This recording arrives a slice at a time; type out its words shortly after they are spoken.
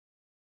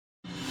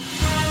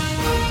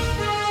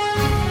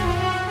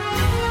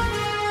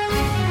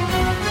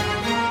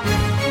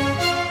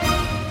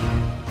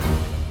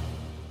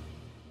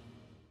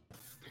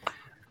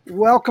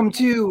Welcome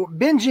to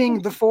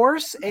Binging the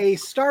Force, a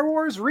Star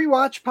Wars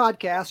rewatch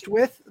podcast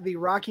with the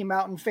Rocky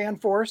Mountain Fan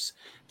Force.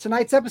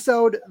 Tonight's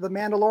episode, The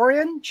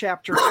Mandalorian,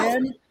 Chapter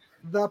 10,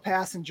 The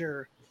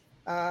Passenger.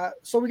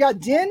 So we got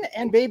Din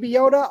and Baby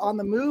Yoda on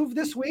the move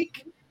this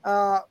week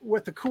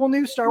with a cool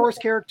new Star Wars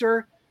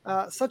character.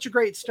 Such a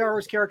great Star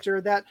Wars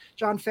character that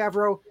Jon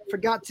Favreau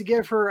forgot to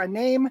give her a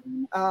name.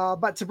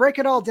 But to break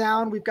it all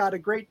down, we've got a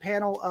great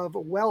panel of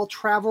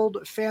well-traveled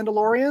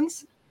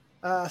Fandalorians,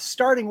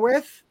 starting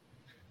with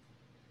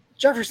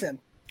Jefferson.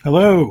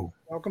 Hello.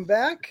 Welcome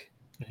back.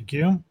 Thank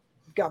you.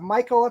 We've got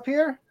Michael up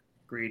here.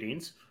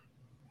 Greetings.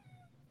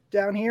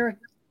 Down here,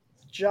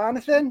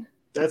 Jonathan.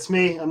 That's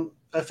me. I'm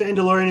a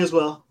Mandalorian as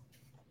well.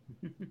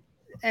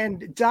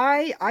 And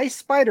Ice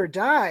Spider,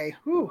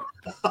 Whew.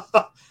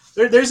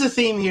 There's a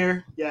theme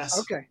here. Yes.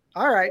 Okay.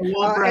 All right. In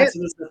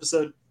this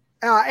episode.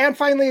 And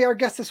finally, our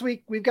guest this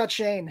week, we've got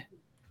Shane.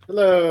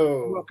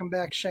 Hello. Welcome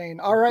back, Shane.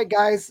 All right,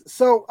 guys.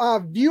 So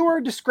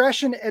viewer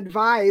discretion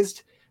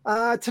advised.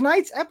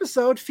 Tonight's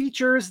episode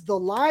features the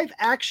live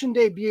action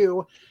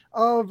debut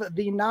of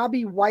the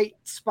Nabi White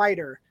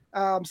Spider.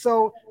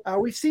 So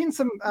we've seen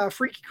some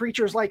freaky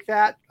creatures like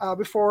that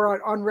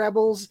before on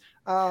Rebels,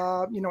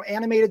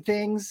 animated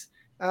things,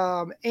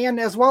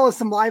 and as well as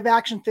some live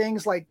action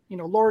things like,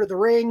 Lord of the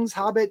Rings,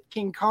 Hobbit,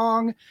 King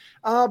Kong.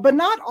 But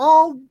not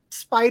all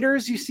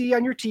spiders you see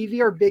on your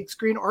TV are big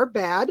screen or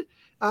bad.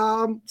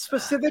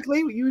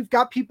 Specifically, you've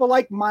got people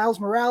like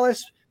Miles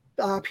Morales,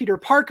 Peter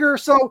Parker.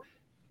 So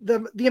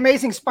the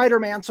Amazing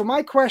Spider-Man. So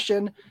my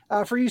question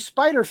for you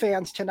Spider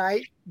fans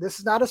tonight, this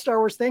is not a Star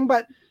Wars thing,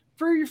 but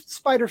for you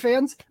Spider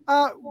fans,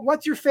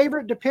 what's your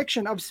favorite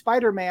depiction of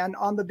Spider-Man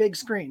on the big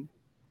screen?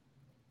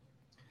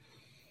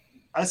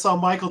 I saw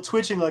Michael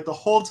twitching like the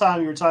whole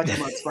time you were talking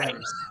about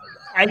spiders.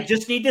 I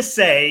just need to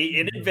say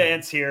in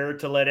advance here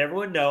to let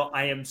everyone know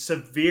I am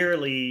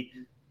famously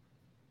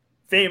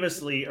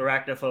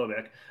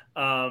arachnophobic.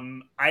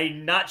 I'm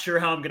not sure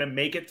how I'm going to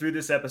make it through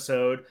this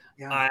episode.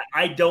 Yeah.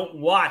 I don't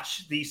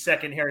watch the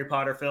second Harry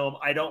Potter film.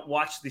 I don't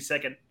watch the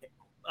second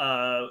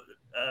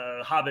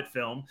Hobbit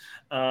film.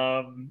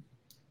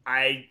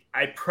 I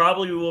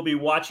probably will be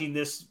watching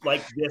this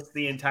like this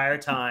the entire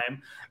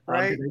time.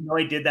 Right. I know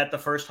I did that the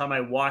first time I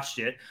watched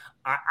it.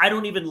 I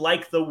don't even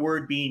like the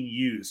word being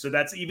used. So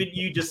that's even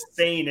you just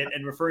saying it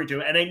and referring to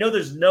it. And I know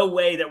there's no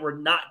way that we're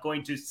not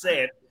going to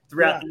say it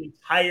throughout the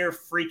entire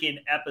freaking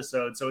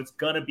episode. So it's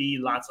going to be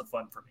lots of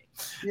fun for me.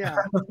 Yeah.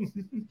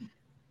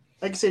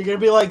 Like I said, you're going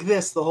to be like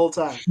this the whole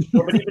time.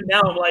 But even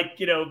now I'm like,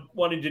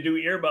 wanting to do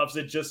earmuffs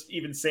at just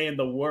even saying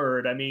the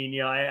word. I mean,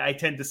 I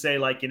tend to say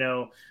like,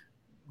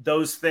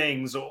 those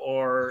things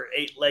or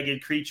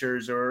eight-legged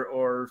creatures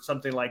or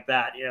something like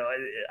that.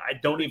 I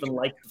don't even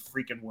like the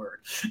freaking word.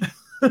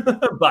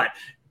 But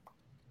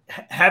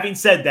having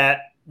said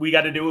that, we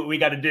got to do what we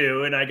got to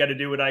do, and I got to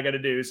do what I got to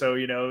do. So,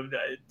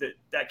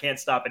 that can't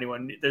stop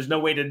anyone. There's no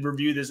way to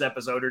review this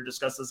episode or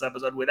discuss this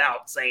episode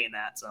without saying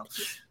that. So,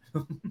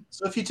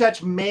 so if you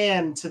touch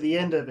man to the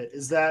end of it,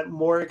 is that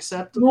more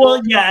acceptable?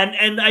 Well, yeah,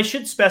 and I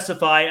should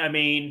specify. I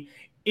mean,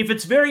 if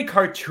it's very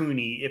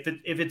cartoony, if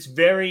it's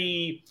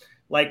very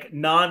like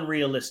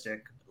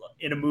non-realistic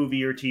in a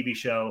movie or TV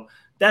show,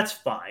 that's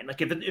fine.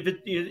 Like if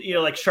it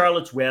like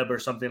Charlotte's Web or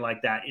something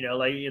like that,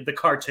 like the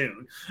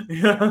cartoon.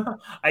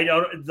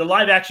 The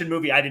live action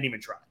movie, I didn't even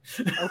try.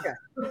 Okay.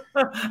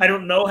 I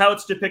don't know how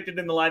it's depicted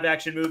in the live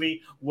action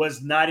movie.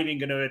 Was not even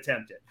going to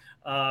attempt it.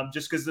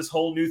 Just because this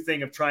whole new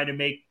thing of trying to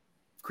make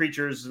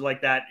creatures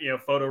like that,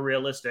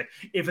 photorealistic.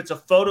 If it's a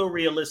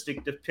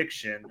photorealistic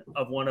depiction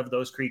of one of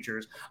those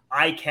creatures,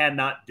 I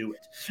cannot do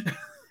it.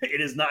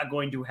 It is not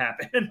going to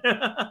happen.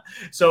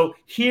 So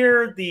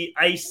here, the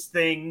ice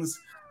things,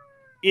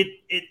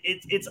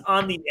 it's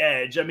on the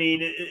edge. I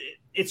mean,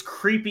 it's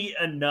creepy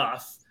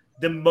enough.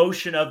 The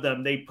motion of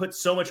them, they put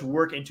so much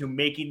work into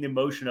making the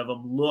motion of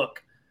them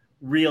look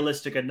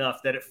realistic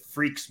enough that it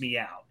freaks me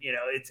out.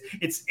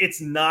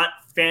 It's not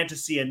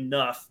fantasy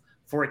enough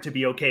for it to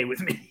be okay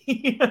with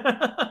me.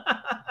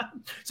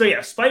 So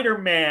yeah,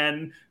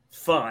 Spider-Man,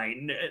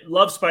 fine.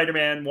 Love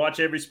Spider-Man, watch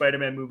every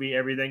Spider-Man movie,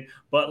 everything.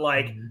 But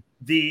like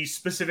the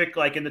specific,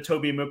 like in the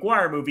Tobey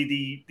Maguire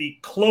movie, the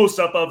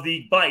close-up of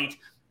the bite,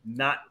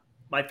 not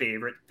my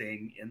favorite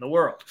thing in the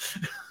world.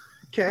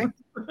 Okay.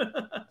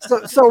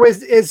 So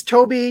is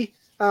Toby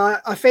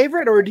a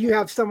favorite, or do you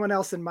have someone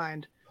else in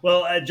mind?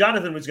 Well,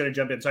 Jonathan was going to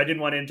jump in, so I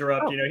didn't want to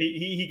interrupt. Oh.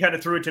 He kind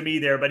of threw it to me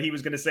there, but he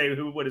was going to say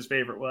what his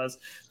favorite was.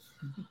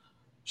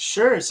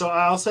 Sure. So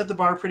I'll set the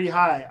bar pretty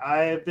high.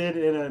 I have been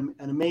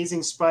an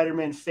Amazing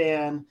Spider-Man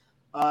fan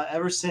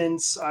ever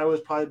since I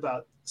was probably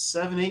about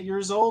 7-8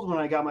 years old when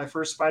I got my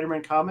first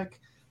Spider-Man comic.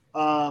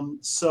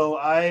 So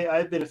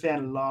I've been a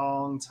fan a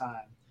long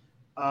time.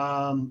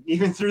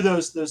 Even through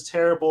those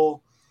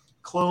terrible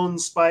clone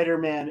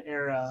Spider-Man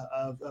era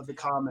of the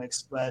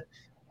comics. But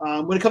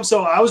when it comes to,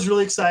 I was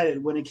really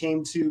excited when it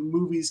came to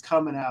movies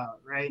coming out,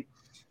 right?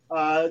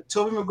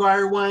 Tobey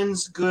Maguire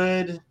one's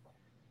good.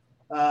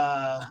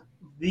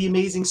 The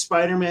Amazing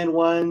Spider-Man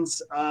ones,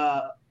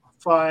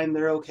 fine,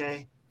 they're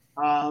okay.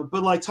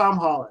 But like Tom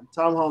Holland's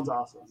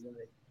awesome.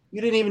 Like,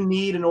 you didn't even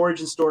need an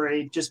origin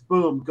story. Just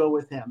boom, go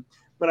with him.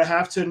 But I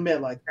have to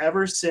admit, like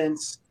ever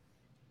since,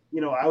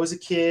 I was a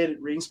kid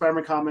reading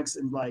Spider-Man comics,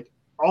 and like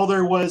all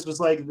there was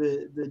like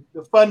the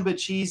fun but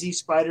cheesy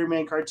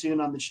Spider-Man cartoon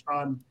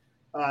on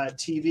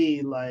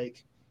TV.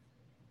 Like,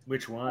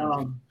 which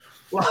one?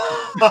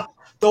 The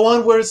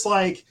one where it's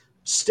like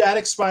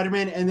static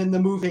Spider-Man and then the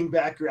moving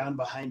background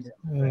behind him.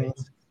 Right?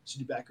 Should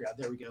do background.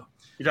 There we go.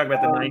 You talking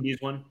about the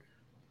 '90s one?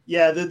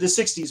 Yeah, the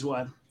 '60s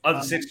one. Oh, the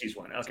 '60s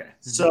one. Okay.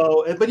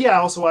 So, but yeah,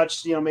 I also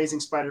watched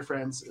Amazing Spider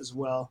Friends as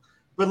well.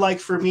 But like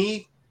for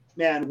me,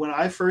 man, when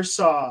I first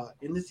saw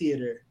in the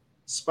theater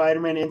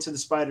Spider-Man Into the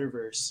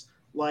Spider-Verse,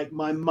 like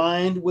my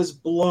mind was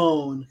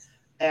blown,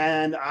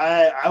 and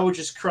I was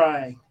just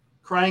crying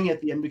at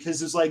the end,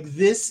 because it's like,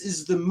 this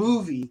is the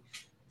movie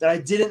that I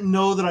didn't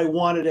know that I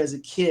wanted as a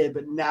kid,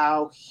 but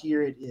now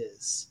here it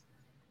is.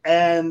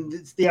 And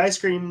it's the ice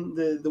cream,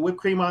 the whipped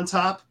cream on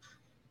top,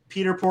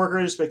 Peter Porker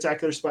and a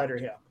Spectacular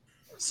Spider-Ham.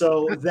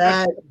 So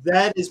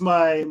that is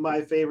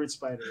my favorite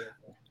Spider.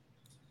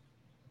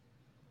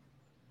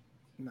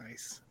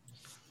 Nice.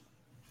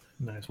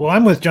 Well,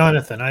 I'm with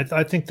Jonathan.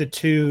 I think the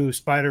two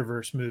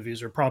Spider-Verse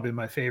movies are probably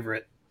my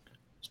favorite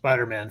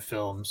Spider-Man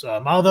films.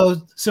 Although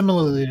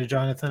similarly to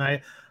Jonathan,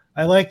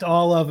 I liked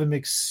all of them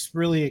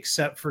really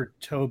except for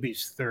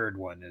Tobey's third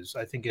one.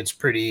 I think it's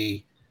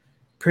pretty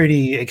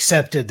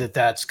accepted that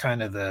that's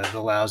kind of the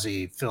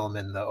lousy film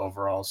in the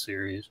overall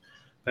series.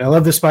 But I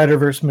love the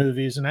Spider-Verse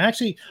movies, and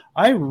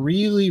I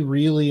really,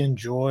 really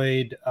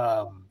enjoyed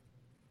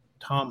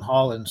Tom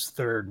Holland's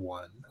third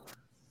one.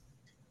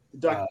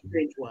 Doctor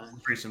Strange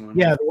one. Recent one.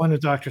 Yeah, the one with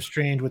Doctor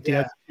Strange with the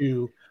other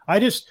two. I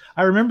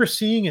remember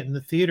seeing it in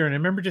the theater, and I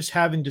remember just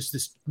having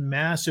this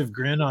massive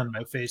grin on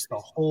my face the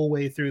whole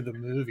way through the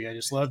movie. I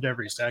just loved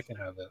every second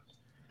of it.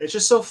 It's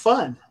just so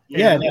fun.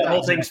 Yeah, the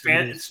whole thing's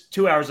it's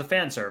 2 hours of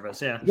fan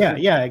service. Yeah.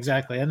 Yeah,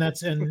 exactly. And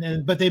that's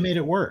but they made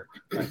it work,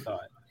 I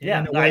thought.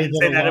 Yeah, I didn't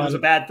say that it was a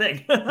bad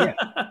thing.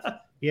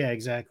 Yeah,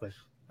 exactly.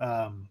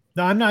 No,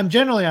 I'm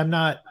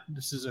not.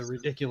 This is a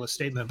ridiculous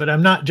statement, but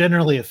I'm not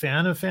generally a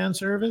fan of fan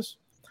service.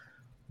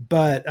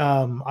 But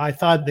I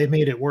thought they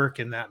made it work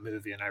in that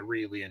movie, and I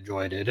really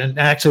enjoyed it. And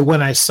actually,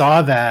 when I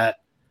saw that,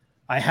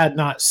 I had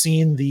not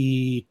seen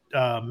the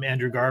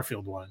Andrew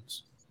Garfield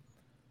ones,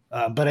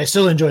 but I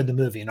still enjoyed the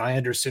movie, and I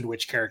understood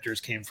which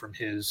characters came from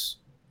his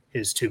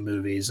two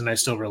movies, and I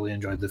still really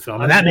enjoyed the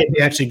film. And that made me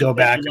actually go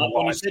back and watch.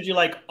 When you said you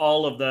like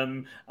all of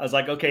them, I was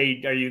like,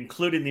 okay, are you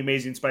including the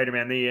Amazing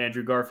Spider-Man, the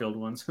Andrew Garfield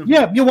ones?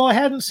 Yeah. Well, I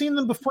hadn't seen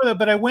them before that,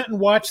 but I went and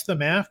watched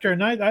them after,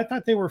 and I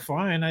thought they were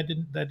fine. I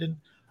didn't.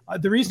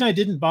 The reason I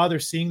didn't bother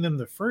seeing them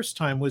the first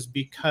time was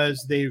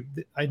because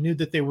I knew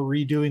that they were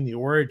redoing the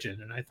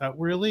origin, and I thought,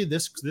 really,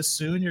 this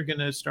soon you're going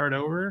to start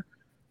over?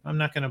 I'm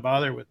not going to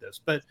bother with this.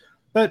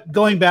 But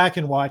going back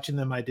and watching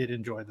them, I did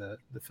enjoy the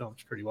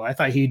films pretty well. I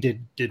thought he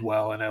did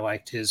well, and I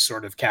liked his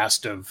sort of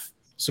cast of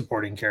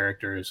supporting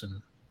characters, and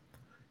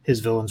his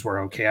villains were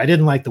okay. I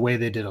didn't like the way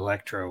they did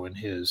Electro in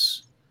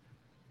his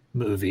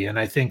movie, and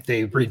I think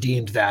they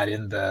redeemed that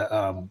in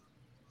the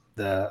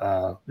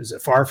is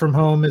it Far From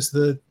Home is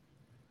the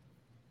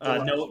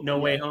No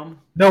Way Home.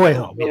 No Way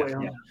Home.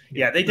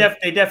 Yeah. They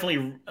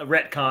definitely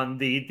retcon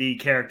the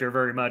character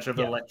very much of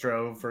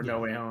Electro for No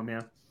Way Home.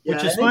 Yeah.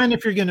 Which is fine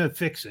if you're going to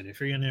fix it, if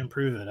you're going to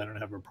improve it. I don't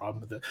have a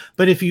problem with it.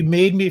 But if you're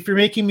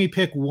making me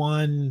pick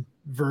one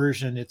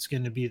version, it's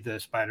going to be the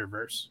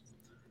Spider-Verse.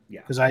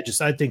 Yeah, because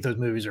I think those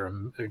movies are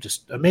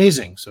just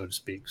amazing, so to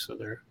speak. So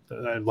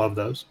I love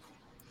those.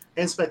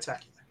 And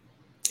spectacular.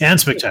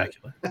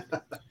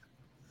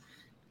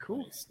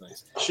 Cool.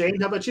 Nice. Shane,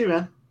 how about you,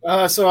 man?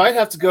 So I'd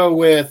have to go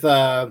with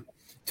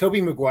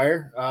Tobey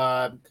Maguire.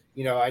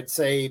 I'd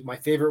say my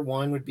favorite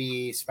one would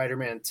be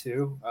Spider-Man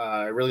 2.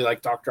 I really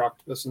like Dr.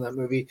 Octopus in that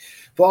movie.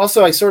 But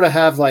also I sort of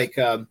have like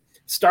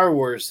Star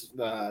Wars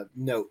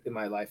note in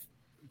my life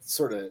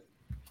sort of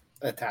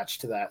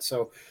attached to that.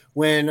 So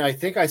when I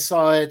think I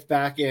saw it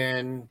back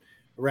in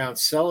around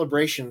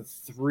Celebration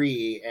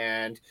 3,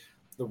 and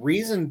the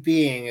reason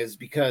being is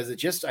because it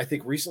just, I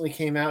think, recently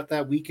came out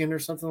that weekend or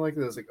something like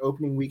that. It was like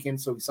opening weekend.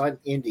 So we saw it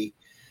in Indy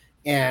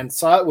and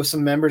saw it with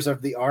some members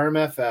of the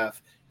RMFF.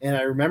 And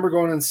I remember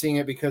going and seeing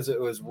it because it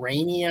was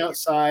rainy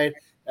outside,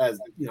 as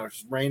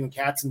just raining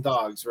cats and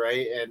dogs,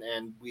 right?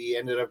 And we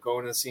ended up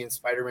going and seeing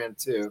Spider-Man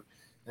 2.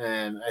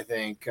 And I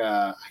think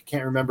I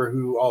can't remember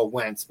who all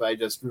went, but I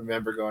just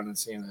remember going and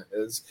seeing it. It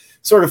was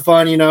sort of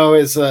fun,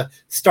 it's a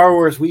Star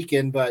Wars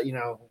weekend, but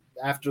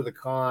after the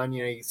con,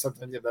 you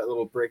sometimes have that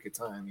little break of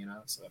time,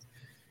 So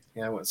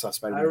I went and saw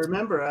Spider-Man. I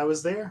remember I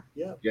was there.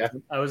 Yeah,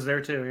 I was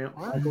there too.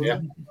 Yeah,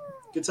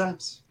 good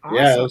times. Awesome.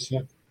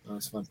 Yeah, that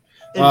was fun.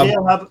 And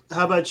Dale,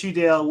 how about you,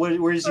 Dale?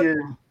 Where's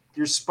your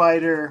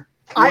spider?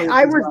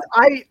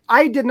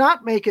 I did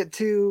not make it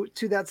to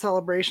that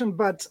celebration,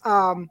 but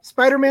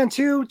Spider-Man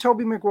 2,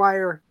 Tobey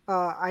Maguire,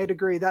 I'd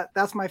agree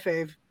that's my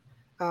fave.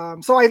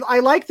 So I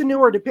like the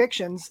newer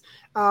depictions,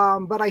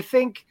 but I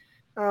think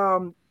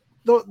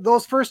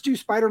those first two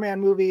Spider-Man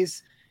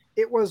movies,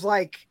 it was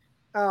like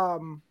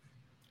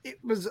it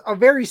was a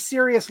very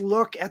serious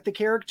look at the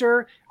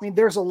character. I mean,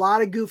 there's a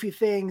lot of goofy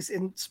things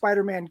in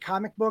Spider-Man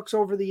comic books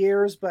over the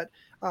years, but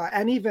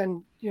and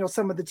even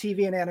some of the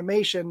TV and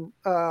animation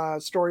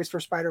stories for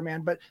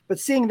Spider-Man. But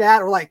seeing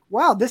that, we're like,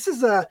 wow, this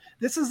is a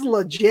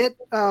legit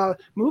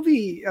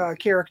movie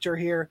character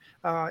here.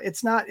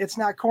 It's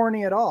not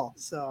corny at all.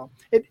 So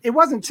it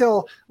wasn't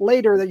until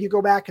later that you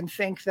go back and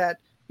think that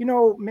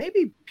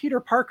maybe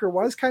Peter Parker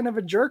was kind of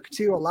a jerk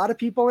to a lot of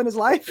people in his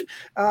life,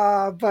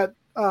 but.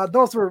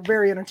 Those were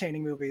very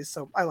entertaining movies,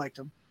 so I liked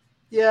them.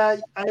 Yeah,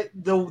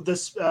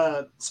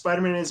 the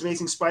Spider-Man and His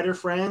Amazing Spider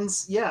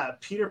Friends. Yeah,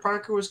 Peter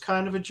Parker was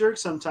kind of a jerk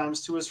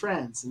sometimes to his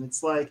friends, and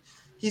it's like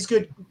he's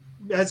good,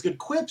 has good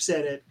quips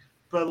in it,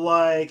 but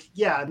like,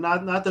 yeah,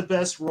 not the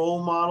best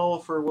role model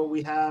for what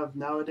we have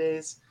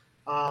nowadays.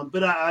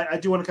 But I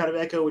do want to kind of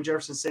echo what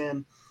Jefferson's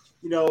saying.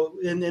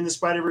 In the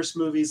Spider-Verse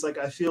movies, like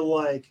I feel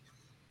like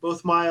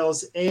both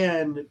Miles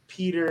and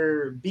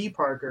Peter B.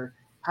 Parker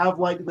have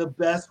like the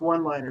best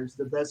one-liners,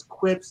 the best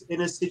quips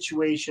in a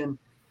situation,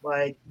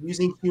 like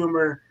using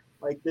humor.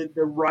 Like the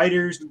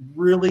writers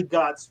really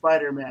got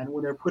Spider-Man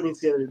when they're putting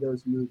together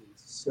those movies.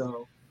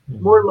 So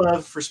more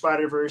love for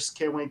Spider-Verse.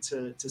 Can't wait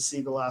to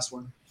see the last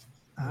one.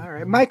 All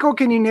right, Michael,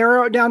 can you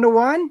narrow it down to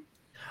one?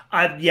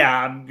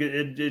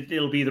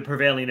 It'll be the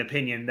prevailing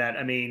opinion that,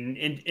 I mean,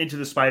 Into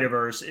the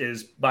Spider-Verse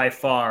is by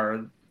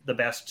far the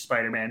best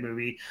Spider-Man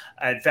movie.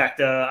 In fact,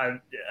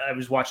 I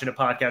was watching a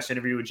podcast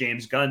interview with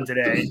James Gunn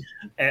today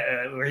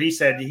where he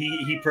said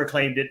he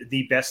proclaimed it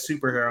the best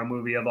superhero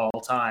movie of all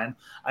time.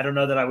 I don't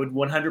know that I would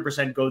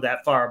 100% go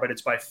that far, but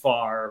it's by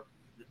far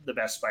the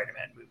best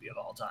Spider-Man movie of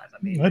all time.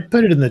 I mean, I'd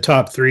put it in the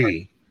top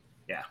 3.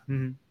 Yeah.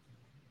 Mm-hmm.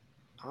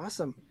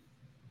 Awesome.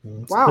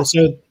 Wow.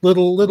 So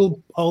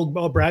little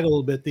I'll brag a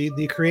little bit.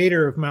 The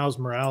creator of Miles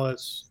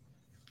Morales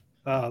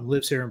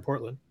lives here in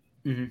Portland.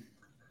 Mm-hmm.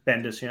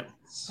 Bendis, yeah.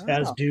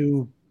 As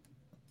do,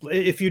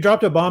 if you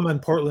dropped a bomb on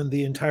Portland,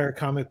 the entire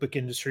comic book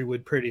industry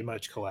would pretty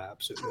much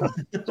collapse.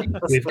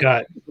 We've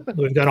got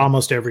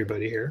almost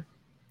everybody here.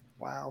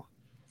 Wow.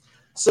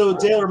 So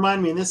Dale,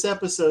 remind me, in this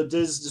episode,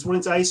 does one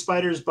of the ice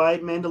spiders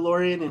bite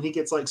Mandalorian and he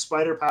gets like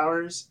spider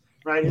powers?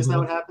 Right? Isn't that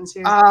what happens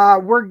here?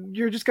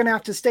 You're just gonna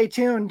have to stay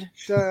tuned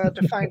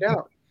to find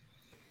out.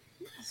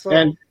 So,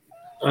 and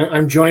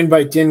I'm joined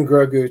by Din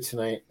Grogu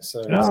tonight.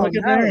 So look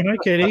at there. Hi,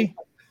 Kitty.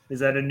 Is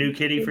that a new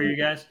kitty for you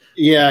guys?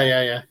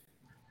 Yeah.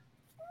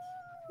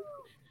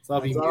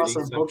 That's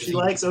awesome. Hope she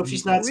likes. Hope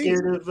she's not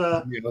scared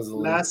of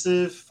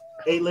massive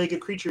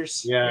 8-legged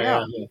creatures.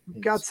 Yeah.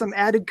 Got some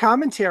added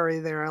commentary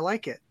there. I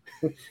like it.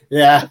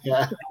 Yeah.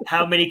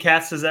 How many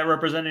cats does that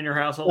represent in your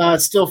household?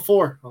 It's still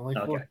 4. Only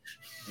 4.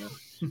 Yeah.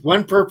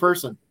 1 per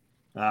person.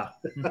 That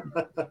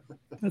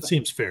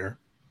seems fair.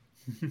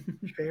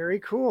 Very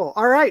cool.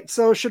 All right.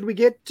 So should we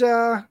get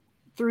through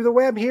the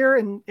web here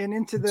and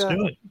into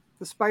the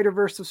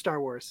Spider-Verse of Star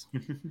Wars?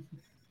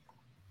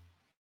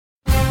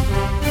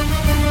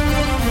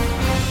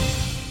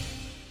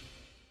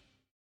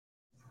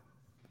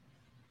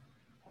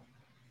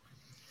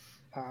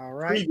 All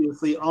right.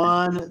 Previously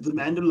on The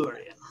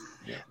Mandalorian.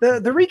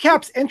 The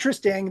recap's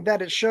interesting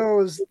that it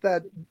shows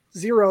that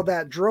Zero,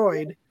 that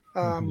droid,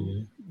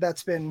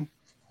 that's been,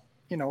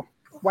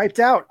 wiped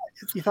out.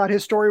 You thought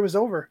his story was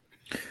over.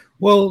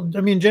 Well,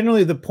 I mean,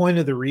 generally the point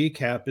of the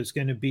recap is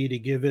going to be to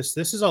give us,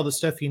 this is all the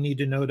stuff you need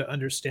to know to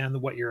understand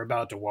what you're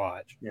about to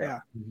watch.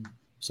 Yeah.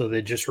 So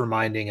they're just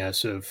reminding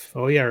us of,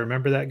 oh yeah,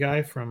 remember that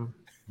guy from...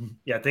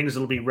 Yeah, things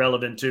that'll be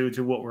relevant to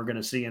what we're going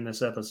to see in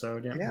this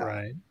episode. Yeah.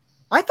 Right.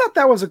 I thought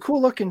that was a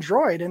cool looking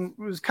droid, and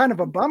it was kind of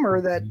a bummer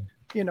that,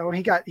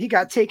 he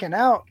got taken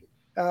out.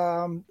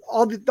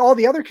 All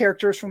the other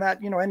characters from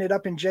that, ended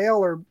up in jail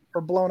or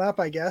blown up,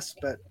 I guess.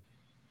 But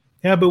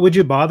yeah, but would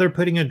you bother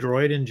putting a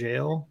droid in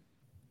jail?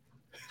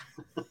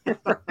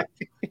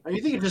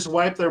 You think you just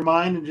wipe their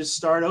mind and just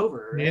start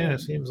over? Right? Yeah,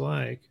 it seems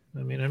like.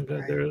 I mean,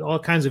 there are all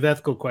kinds of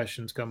ethical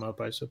questions come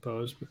up, I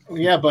suppose.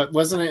 Yeah, but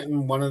wasn't it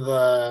in one of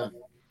the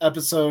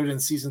episode in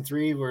season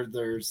 3 where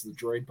there's the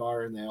droid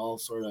bar and they all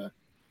sort of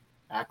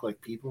act like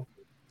people?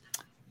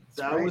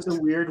 That was a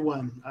weird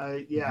one.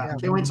 Can't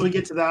wait until we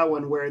get to that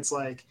one where it's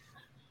like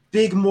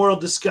big moral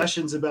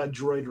discussions about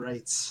droid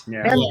rights.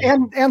 Yeah.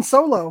 And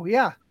Solo,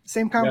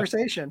 same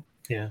conversation.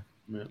 Yeah.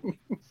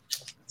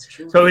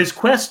 So his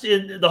quest,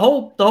 the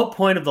whole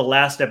point of the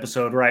last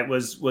episode, right,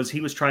 was he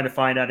was trying to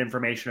find out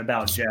information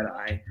about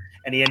Jedi,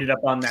 and he ended up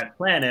on that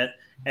planet,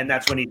 and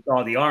that's when he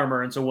saw the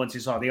armor. And so once he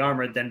saw the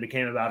armor, it then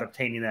became about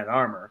obtaining that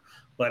armor.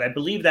 But I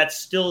believe that's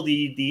still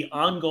the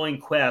ongoing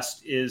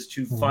quest is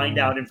to find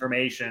out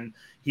information.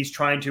 He's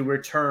trying to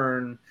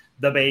return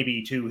the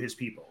baby to his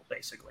people,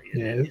 basically.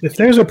 Yeah. If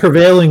there's a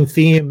prevailing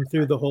theme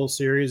through the whole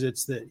series,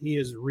 it's that he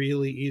is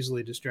really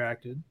easily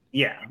distracted.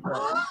 Yeah.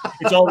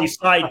 It's all these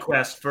side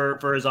quests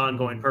for his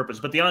ongoing purpose.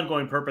 But the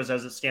ongoing purpose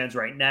as it stands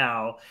right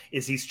now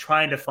is he's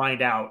trying to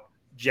find out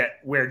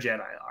where Jedi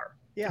are.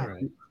 Yeah.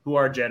 Right. Who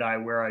are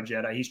Jedi? Where are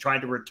Jedi? He's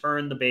trying to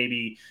return the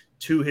baby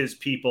to his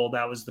people.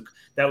 That was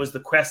the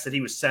quest that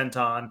he was sent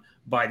on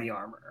by the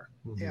armorer.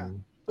 Yeah.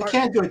 We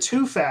can't do it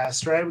too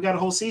fast, right? We got a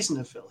whole season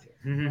to fill here.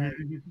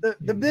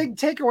 The big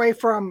takeaway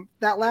from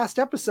that last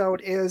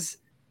episode is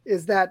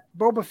that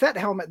Boba Fett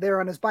helmet there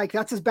on his bike.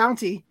 That's his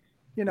bounty.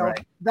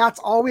 Right. That's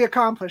all we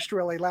accomplished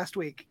really last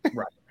week.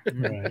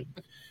 Right.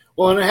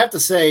 Well, and I have to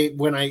say,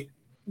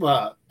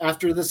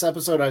 after this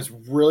episode, I was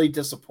really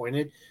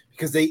disappointed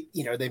because they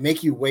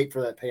make you wait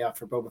for that payoff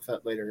for Boba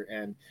Fett later,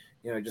 and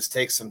it just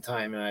takes some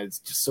time, and I was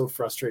just so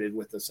frustrated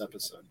with this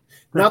episode.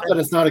 Not that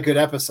it's not a good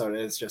episode;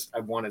 it's just I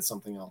wanted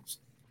something else.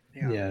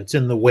 Yeah, it's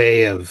in the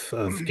way of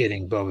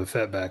getting Boba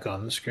Fett back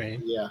on the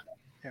screen. Yeah.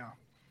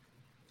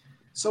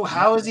 So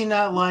how is he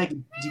not like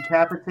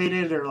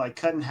decapitated or like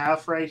cut in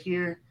half right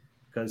here?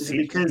 Because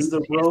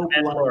the robe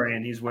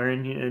Mandalorian, he's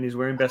wearing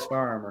Beskar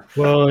armor.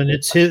 Well, and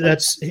it's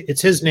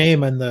his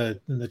name in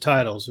the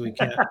titles. We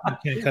can't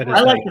cut his I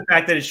name. like the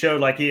fact that it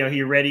showed like he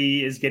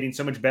already is getting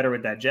so much better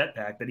with that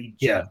jetpack that he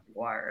just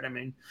acquired. I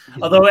mean,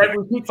 although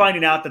we keep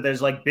finding out that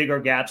there's like bigger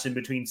gaps in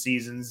between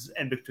seasons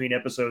and between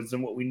episodes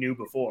than what we knew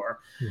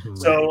before. Mm-hmm.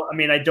 So I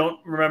mean, I don't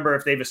remember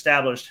if they've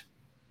established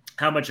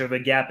how much of a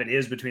gap it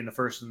is between the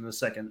first and the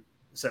second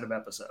set of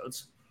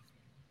episodes.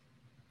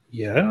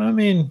 Yeah, I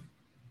mean,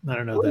 I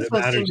don't know that it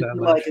matters that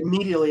much. Like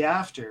immediately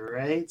after,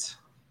 right?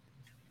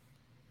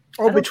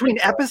 Oh, between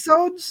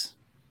episodes?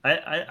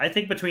 I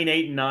think between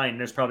 8 and 9,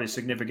 there's probably a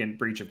significant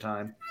breach of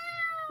time.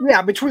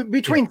 Yeah,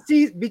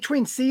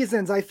 between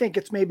seasons, I think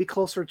it's maybe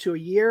closer to a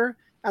year,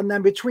 and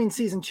then between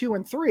season 2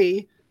 and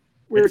 3,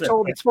 we were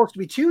told it's supposed to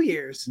be 2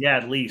 years. Yeah,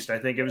 at least I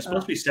think it was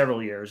supposed to be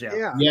several years.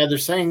 Yeah. They're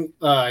saying.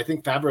 I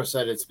think Favreau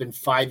said it's been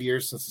 5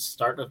 years since the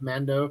start of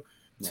Mando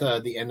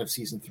to the end of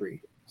season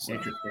 3. So.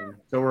 Interesting.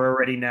 So we're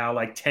already now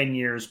like 10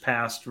 years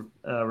past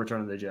Return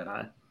of the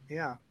Jedi.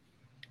 Yeah,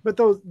 but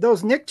those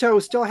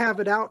Niktos still have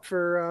it out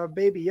for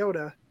Baby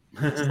Yoda,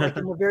 just like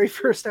in the very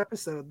first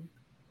episode.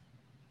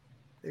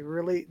 They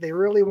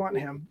really want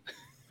him.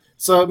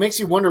 So it makes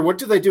you wonder, what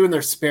do they do in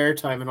their spare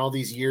time and all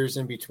these years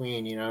in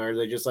between? Are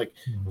they just like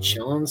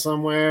chilling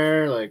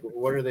somewhere? Like,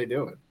 what are they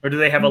doing? Or do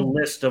they have a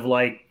list of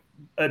like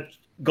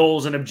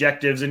goals and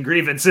objectives and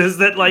grievances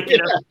that like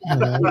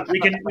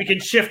we can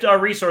shift our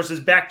resources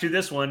back to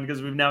this one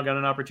because we've now got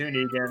an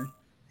opportunity again?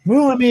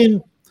 Well, I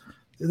mean,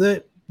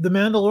 the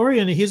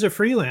Mandalorian, he's a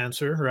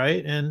freelancer,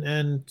 right?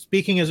 And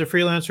speaking as a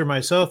freelancer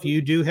myself,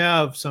 you do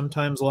have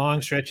sometimes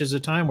long stretches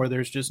of time where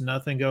there's just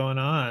nothing going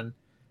on,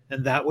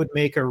 and that would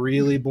make a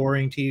really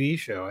boring TV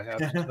show, I have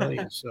to tell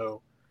you.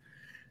 So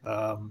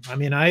I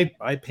mean, I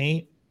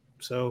paint,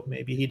 so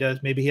maybe he does,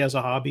 maybe he has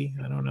a hobby,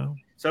 I don't know.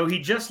 So he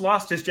just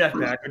lost his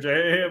jetpack, which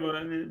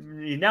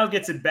he now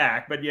gets it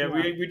back. But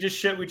we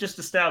just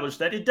established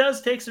that it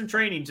does take some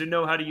training to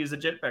know how to use a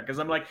jetpack. Because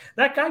I'm like,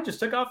 that guy just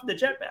took off the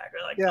jetpack.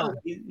 We're like,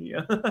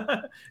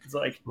 it's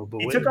like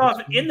he took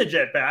off in the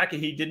jetpack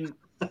and he didn't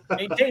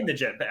maintain the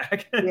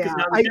jetpack because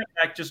now the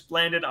jetpack just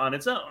landed on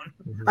its own.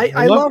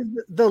 I love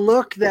the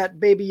look that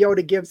Baby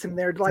Yoda gives him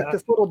there, like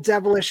this little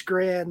devilish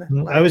grin.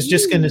 I was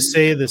just going to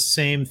say the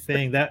same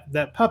thing.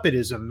 That puppet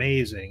is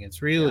amazing.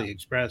 It's really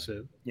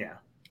expressive. Yeah.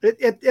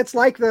 It's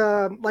like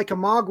a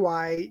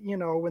Mogwai,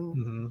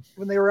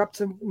 when they were up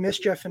to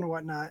mischief and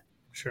whatnot.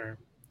 Sure.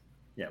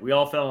 Yeah, we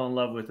all fell in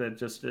love with it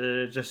just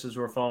as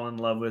we're falling in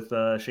love with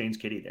Shane's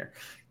kitty there.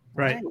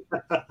 Right.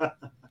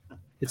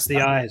 It's the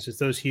eyes. It's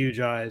those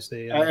huge eyes.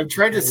 I'm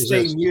trying to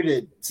stay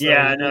muted. So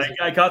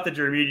I caught that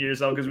you're muting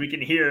yourself because we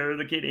can hear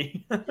the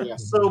kitty.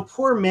 So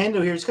poor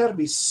Mando here's got to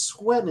be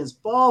sweating his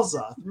balls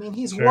off. I mean,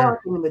 he's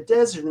walking in the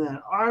desert in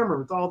that armor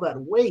with all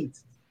that weight.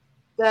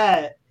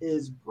 That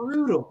is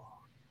brutal.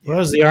 Well,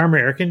 is the armor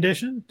air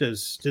conditioned?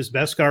 Does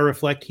Beskar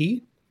reflect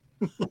heat?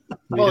 We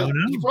don't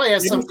know. He probably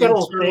has some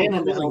internal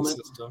cooling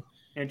system.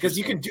 Because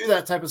you can do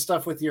that type of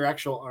stuff with your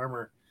actual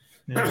armor.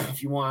 Yeah.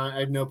 If you want,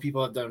 I know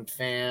people have done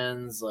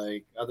fans,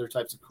 like other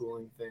types of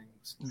cooling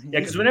things. Yeah,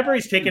 because whenever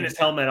he's taking his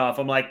helmet off,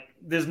 I'm like,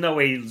 there's no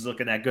way he's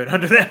looking that good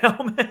under that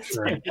helmet.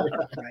 Right.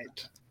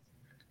 Right.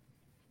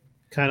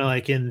 Kind of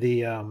like in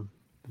the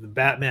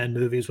Batman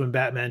movies when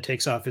Batman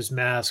takes off his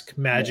mask,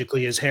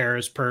 magically his hair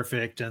is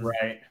perfect and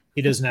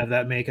he doesn't have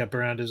that makeup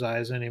around his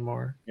eyes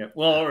anymore. Yeah.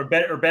 Well, or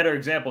better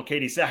example,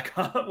 Katie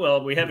Sackhoff.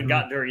 Well, we haven't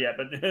gotten to her yet,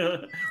 but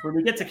when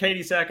we get to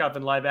Katie Sackhoff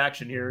in live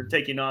action here,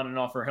 taking on and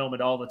off her helmet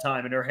all the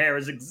time, and her hair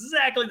is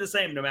exactly the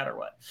same no matter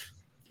what.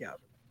 Yeah.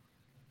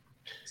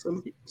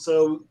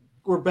 So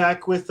we're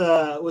back with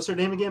what's her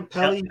name again?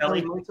 Peli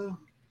Motto?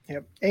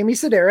 Yep. Amy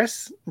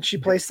Sedaris, and she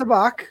plays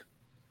Sabak.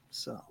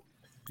 So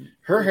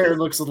her hair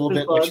looks a little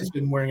bit like she's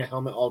been wearing a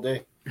helmet all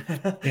day.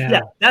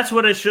 Yeah, that's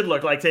what it should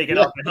look like taking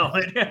off the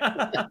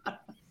helmet.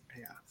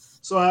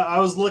 So I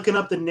was looking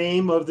up the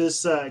name of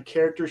this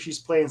character she's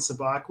playing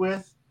Sabak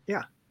with. Yeah.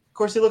 Of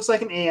course, he looks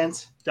like an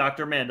ant.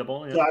 Dr.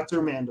 Mandible. Yeah.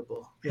 Dr.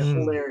 Mandible. Yeah,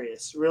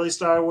 hilarious. Really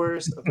Star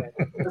Wars? Okay.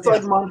 That's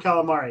like Mon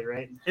Calamari,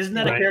 right? Isn't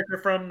that a character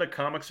from the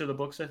comics or the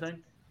books, I think?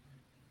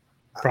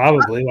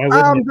 Probably. Why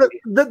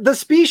wouldn't the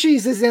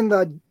species is in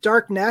the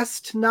Dark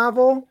Nest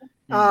novel,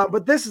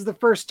 but this is the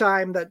first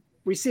time that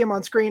we see him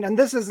on screen. And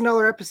this is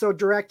another episode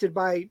directed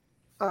by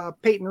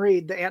Peyton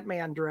Reed, the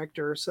Ant-Man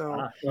director.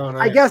 So Oh,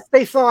 nice. I guess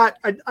they thought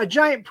a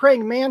giant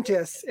praying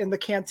mantis in the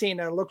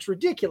cantina looks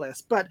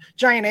ridiculous, but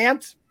giant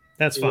ant.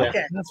 That's fine.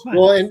 Okay. That's fine.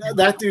 Well, and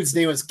that dude's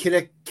name was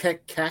Kak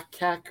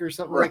or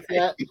something like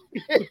that.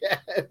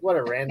 What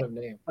a random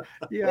name.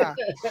 Yeah.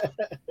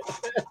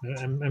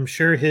 I'm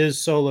sure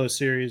his solo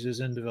series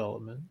is in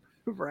development.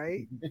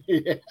 Right.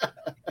 Yeah.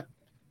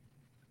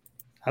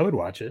 I would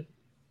watch it.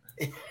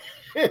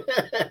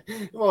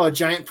 Well, a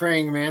giant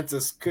praying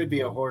mantis could be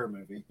a horror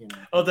movie. You know.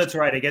 Oh, that's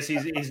right. I guess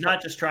he's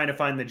not just trying to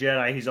find the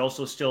Jedi. He's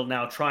also still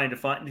now trying to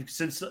find,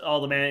 since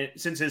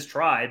his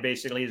tribe,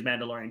 basically his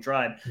Mandalorian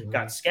tribe,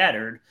 got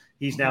scattered.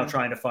 He's now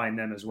trying to find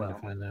them as well.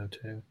 Find them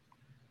too.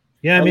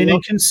 Yeah, I mean,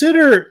 and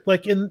consider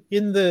like in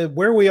the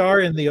where we are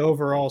in the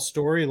overall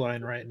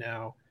storyline right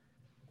now.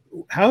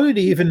 How did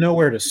he even know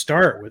where to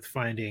start with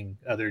finding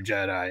other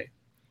Jedi?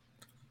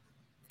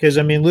 Because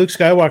I mean, Luke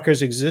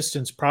Skywalker's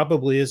existence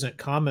probably isn't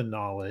common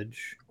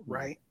knowledge.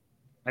 Right.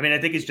 I mean, I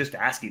think he's just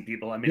asking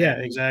people. I mean, Yeah,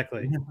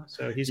 exactly.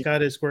 So he's got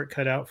his work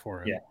cut out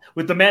for him. Yeah.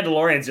 With the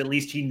Mandalorians, at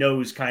least he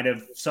knows kind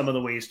of some of the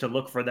ways to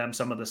look for them,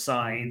 some of the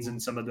signs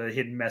and some of the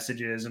hidden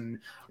messages and,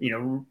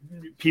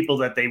 people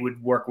that they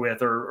would work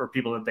with or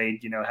people that they,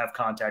 have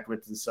contact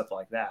with and stuff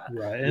like that.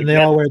 Right. And they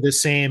all wear the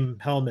same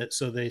helmet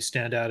so they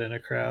stand out in a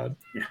crowd.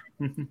 Yeah.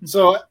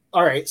 So,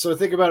 all right. So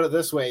think about it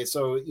this way.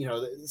 So,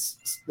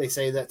 they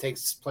say that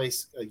takes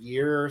place a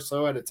year or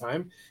so at a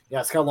time. Yeah,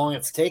 it's how long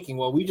it's taking.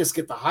 Well, we just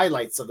get the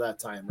highlights of that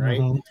time, right?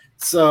 Mm-hmm.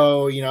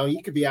 So,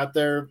 you could be out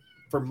there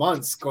for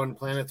months going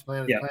planet to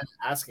planet to planet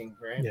asking,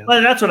 right? Yeah.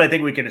 Well, that's what I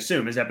think we can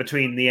assume is that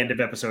between the end of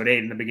episode 8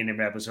 and the beginning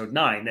of episode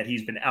 9, that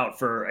he's been out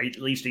for at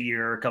least a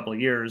year, a couple of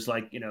years,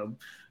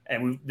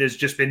 and there's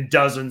just been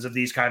dozens of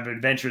these kind of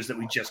adventures that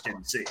we just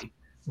didn't see.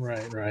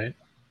 Right.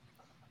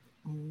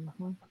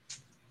 Mm-hmm.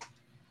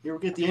 Here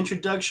we get the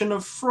introduction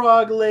of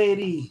Frog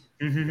Lady.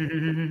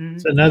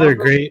 It's another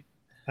great.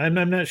 I'm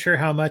not sure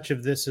how much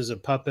of this is a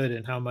puppet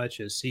and how much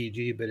is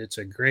CG, but it's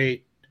a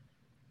great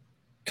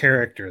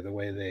character. The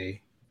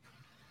way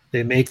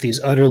they make these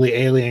utterly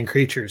alien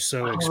creatures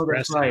so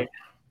expressive. That's right.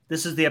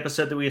 This is the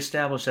episode that we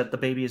established that the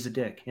baby is a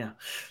dick. Yeah.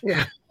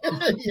 Yeah.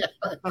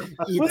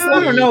 Well,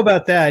 I don't know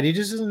about that. He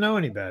just doesn't know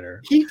any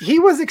better. He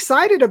was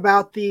excited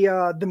about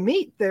the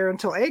meat there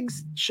until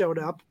eggs showed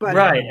up. But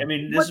right. I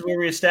mean, this is where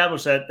we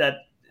established that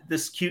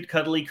this cute,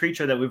 cuddly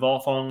creature that we've all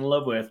fallen in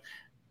love with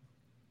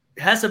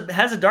has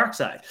a dark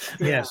side.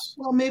 Yes.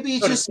 Well, maybe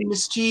he's just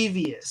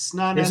mischievous,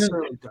 not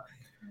necessarily dark.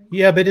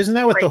 Yeah, but isn't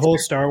that what the whole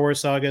Star Wars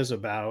saga is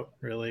about?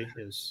 Really,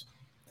 is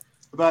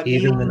about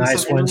even the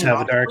nice ones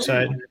have a dark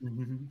side.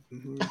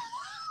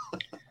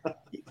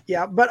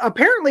 Yeah, but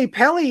apparently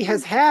Peli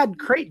has had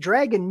crate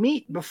dragon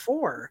meat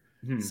before,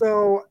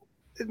 so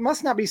it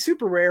must not be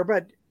super rare.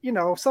 But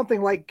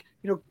something like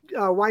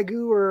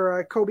Wagyu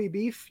or Kobe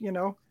beef,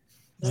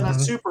 It's not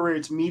super rare;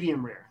 it's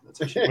medium rare.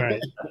 That's actually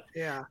right.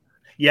 Yeah.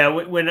 Yeah,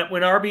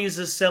 when Arby's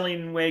is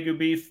selling Wagyu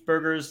beef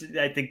burgers,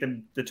 I think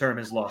the term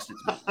has lost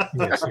its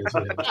meaning. Yes.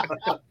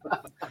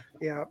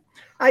 Yeah.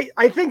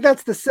 I think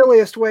that's the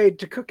silliest way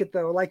to cook it,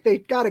 though. Like, they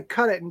got to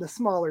cut it into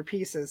smaller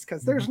pieces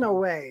because there's no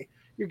way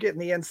you're getting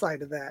the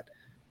inside of that.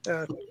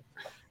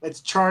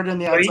 It's charred on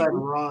the outside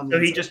and raw on the So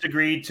he inside. just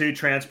agreed to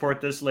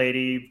transport this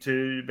lady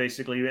to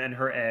basically and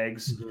her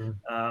eggs.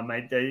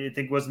 I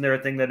think wasn't there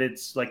a thing that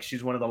it's like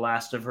she's one of the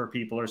last of her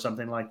people or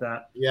something like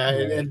that? Yeah,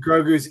 and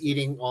Grogu's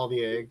eating all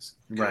the eggs.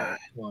 Right.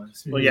 Well,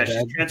 yeah,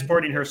 she's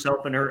transporting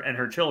herself and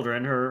her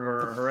children,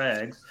 her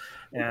eggs.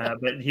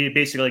 But he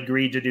basically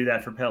agreed to do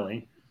that for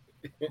Peli.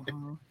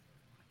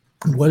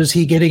 What is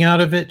he getting out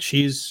of it?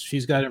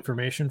 She's got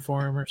information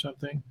for him or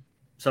something.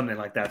 Something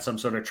like that, some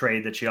sort of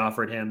trade that she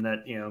offered him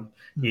that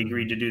he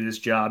agreed to do this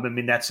job. I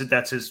mean, that's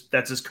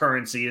his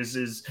currency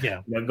is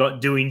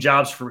doing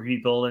jobs for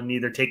people and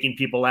either taking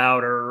people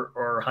out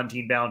or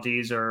hunting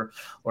bounties or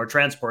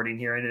transporting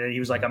here. And he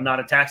was like, I'm not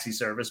a taxi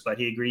service, but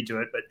he agreed to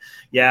it. But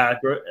yeah,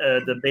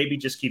 the baby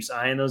just keeps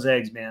eyeing those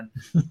eggs, man.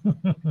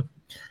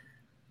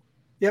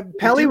 Yep,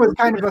 Peli was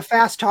kind of a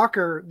fast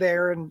talker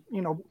there, and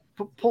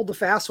pulled the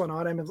fast one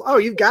on him.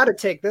 And, you've got to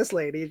take this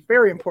lady. It's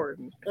very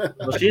important.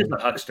 Well, she is the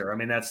huckster. I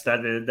mean,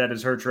 that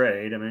is her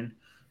trade. I mean,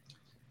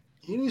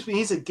 he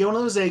needs to get one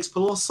of those eggs, put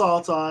a little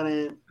salt on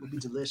it. It'll be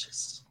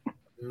delicious.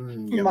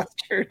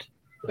 Mustard.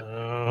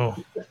 Oh,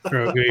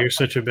 Grogu, you're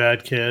such a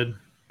bad kid.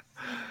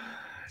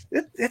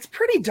 It's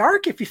pretty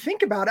dark if you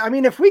think about it. I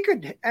mean, if we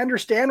could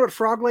understand what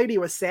Frog Lady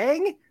was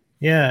saying.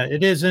 Yeah,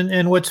 it is.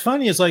 And what's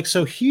funny is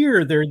so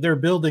here they're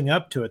building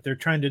up to it. They're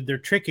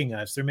tricking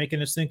us. They're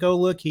making us think, oh,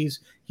 look, he's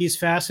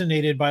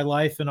fascinated by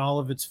life in all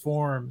of its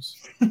forms.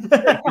 He's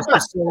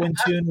just so in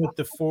tune with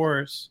the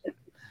Force.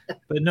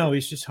 But no,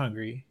 he's just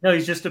hungry. No,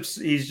 he's just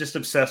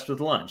obsessed with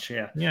lunch.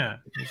 Yeah. Yeah.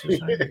 He's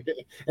just hungry.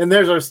 And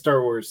there's our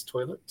Star Wars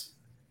toilet.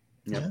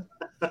 Yeah.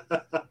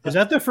 Is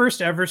that the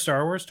first ever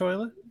Star Wars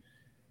toilet?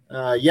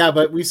 Yeah,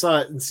 but we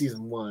saw it in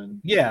season 1.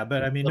 Yeah,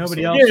 but I mean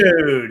nobody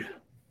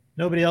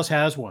else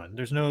has one.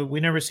 We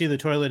never see the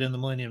toilet in the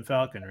Millennium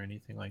Falcon or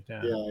anything like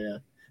that. Yeah.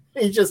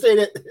 He just ate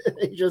it.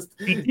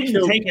 He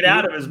didn't take it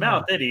out of his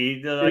mouth, did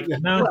he? Like,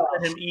 No.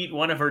 let him eat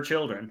one of her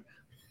children.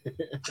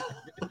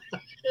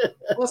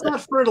 Well, it's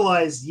not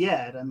fertilized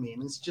yet. I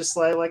mean, it's just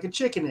like a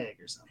chicken egg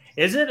or something.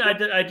 Is it? I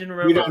didn't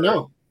remember. We don't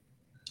know.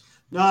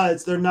 No,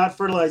 they're not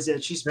fertilized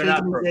yet. She's They're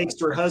taking not these eggs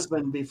to her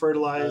husband to be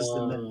fertilized,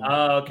 and then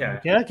Oh, okay.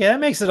 Okay, that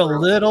makes it a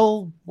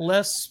little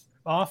less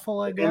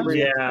awful, I guess.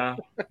 Yeah.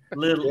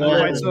 Little, Yeah. little,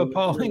 Quite so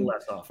appalling. little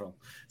less awful.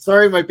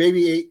 Sorry, my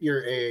baby ate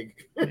your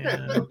egg.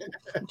 Yeah.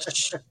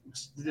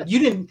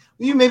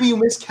 maybe you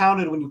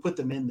miscounted when you put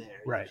them in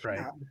there. Right.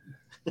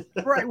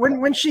 Right.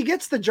 When she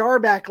gets the jar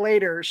back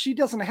later, she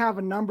doesn't have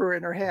a number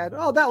in her head.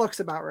 Oh, that looks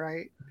about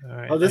right. All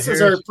right. Oh, this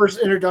is our first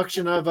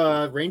introduction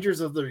of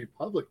Rangers of the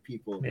Republic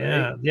people.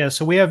 Right? Yeah.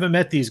 So we haven't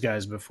met these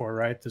guys before,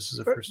 right? This is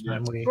the first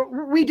time we. But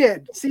we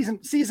did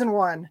season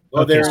one.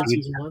 Oh, Okay, they're so in we-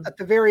 season one. At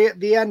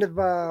the end of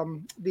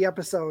the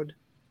episode,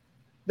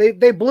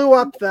 they blew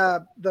up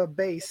the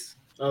base.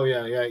 Oh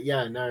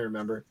yeah. Now I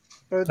remember.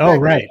 Oh,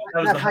 right. That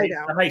was That the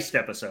hideout. heist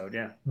episode,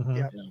 yeah. Mhm.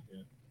 Yeah.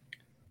 Yeah.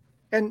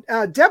 And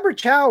Deborah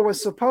Chow was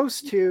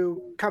supposed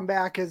to come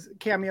back as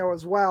cameo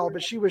as well,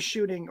 but she was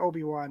shooting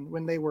Obi-Wan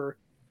when they were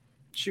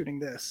shooting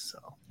this. So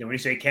Yeah, when you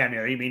say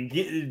cameo, you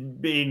mean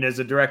being as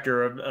a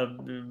director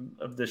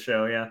of the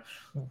show, yeah.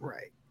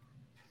 right.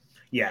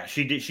 Yeah,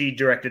 she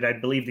directed, I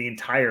believe, the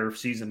entire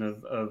season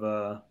of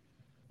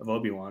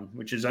Obi-Wan,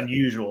 which is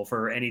unusual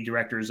for any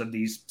directors of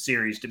these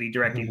series to be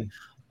directing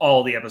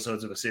all the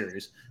episodes of a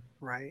series.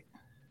 Right.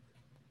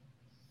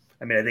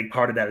 I mean, I think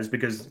part of that is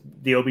because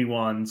the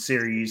Obi-Wan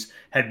series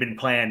had been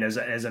planned as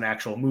an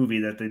actual movie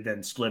that they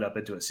then split up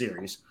into a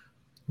series.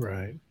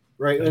 Right.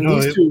 Right. And No,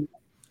 these two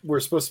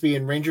were supposed to be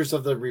in Rangers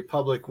of the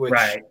Republic, which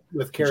Right.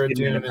 with Cara Which didn't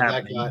Dune, end and up that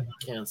happening. got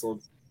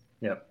canceled.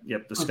 Yep.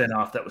 The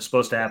spinoff that was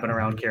supposed to happen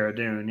around Cara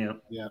Dune.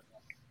 Yep.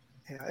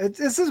 Yeah,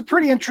 this is a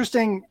pretty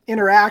interesting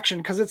interaction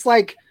because it's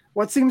like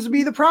what seems to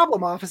be the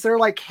problem, officer,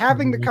 like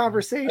having the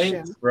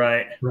conversation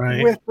Right.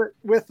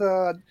 with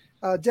a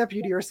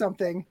deputy or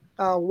something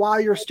while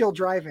you're still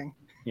driving.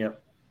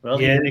 Yep. Well,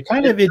 Yeah,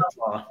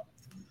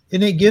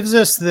 and it gives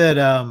us that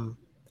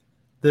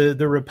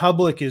the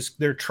Republic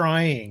they're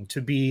trying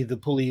to be the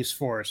police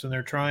force and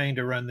they're trying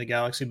to run the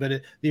galaxy,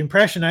 but the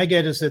impression I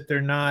get is that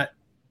they're not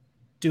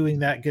doing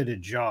that good a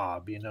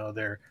job. You know,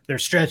 they're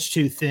stretched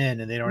too thin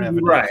and they don't have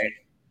enough. Right.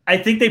 I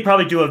think they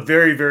probably do a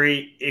very,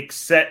 very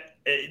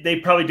they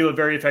probably do a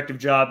very effective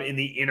job in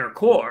the inner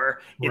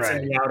core. It's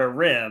in the outer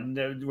rim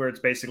where it's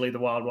basically the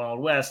wild, wild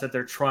west that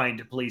they're trying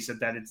to police it.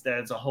 That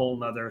it's a whole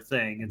nother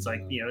thing. It's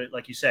like, you know,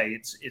 like you say,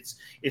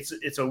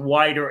 it's a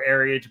wider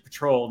area to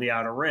patrol the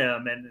outer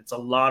rim, and it's a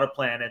lot of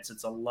planets.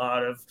 It's a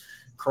lot of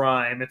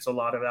crime. It's a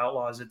lot of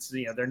outlaws. It's,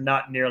 you know, they're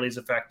not nearly as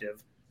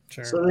effective.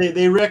 Sure. So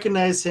they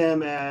recognize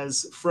him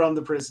as from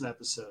the prison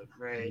episode,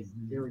 right?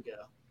 Here we go.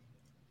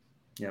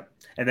 Yep.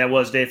 And that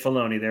was Dave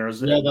Filoni.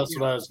 That's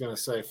what I was going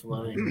to say,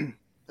 Filoni.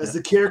 As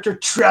the character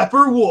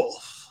Trapper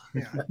Wolf.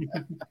 Yeah.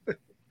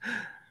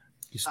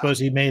 You suppose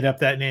he made up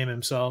that name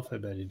himself? I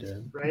bet he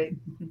did. Right.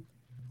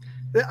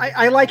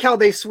 I like how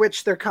they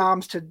switched their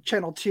comms to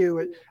channel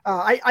 2.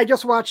 I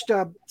just watched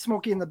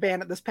Smokey and the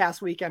Bandit this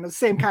past weekend. It's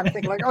the same kind of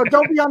thing. Like, oh,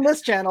 don't be on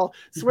this channel.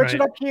 Switch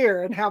it up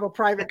here and have a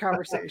private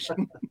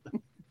conversation.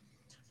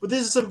 But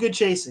this is some good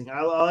chasing.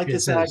 I like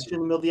this action in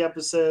the middle of the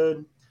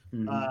episode.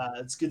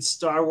 It's good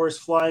Star Wars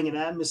flying and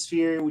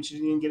atmosphere, which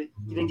you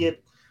didn't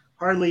get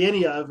hardly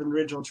any of in the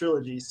original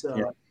trilogy. So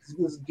it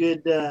was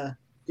good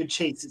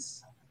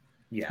chases.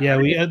 Yeah.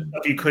 We had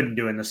stuff you couldn't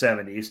do in the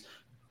 70s.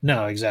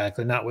 No,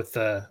 exactly. Not with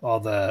all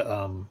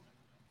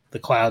the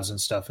clouds and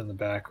stuff in the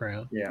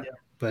background. Yeah.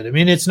 But I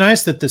mean, it's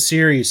nice that the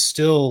series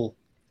still,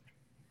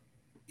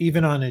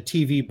 even on a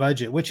TV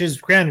budget, which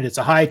is granted it's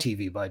a high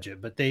TV budget,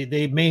 but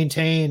they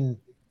maintain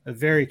a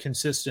very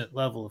consistent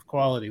level of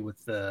quality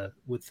with the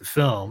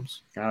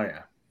films. Oh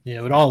yeah. You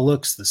know, it all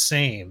looks the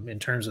same in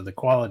terms of the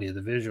quality of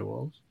the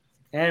visuals.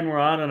 And we're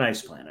on an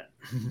ice planet.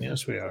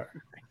 Yes, we are.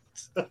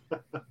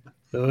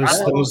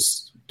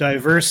 Those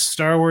diverse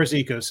Star Wars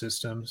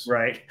ecosystems.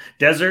 Right.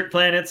 Desert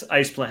planets,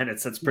 ice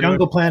planets. That's pretty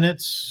jungle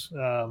planets.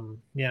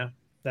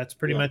 That's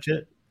pretty much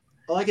it.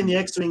 I like in the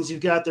X-Wings,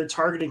 you've got their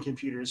targeting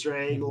computers,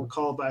 right? A little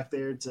call back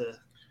there to the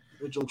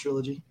original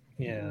trilogy.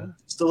 Yeah.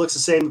 Still looks the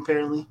same,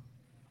 apparently.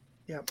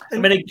 Yeah. I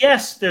mean, I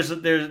guess there's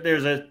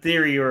a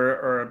theory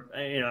or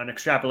an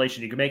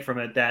extrapolation you can make from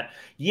it that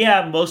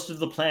most of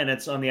the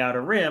planets on the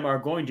outer rim are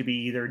going to be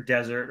either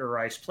desert or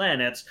ice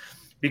planets,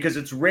 because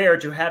it's rare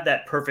to have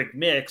that perfect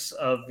mix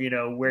of, you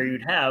know, where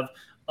you'd have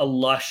a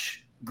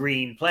lush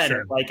green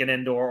planet like an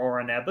Endor or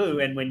a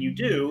Naboo, and when you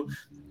do,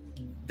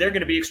 they're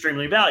going to be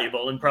extremely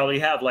valuable and probably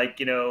have, like,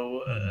 you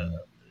know,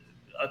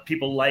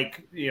 people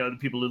like, you know, the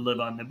people who live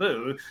on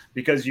Naboo,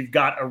 because you've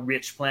got a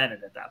rich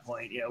planet at that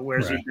point, you know,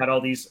 whereas you've got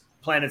all these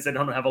planets that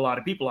don't have a lot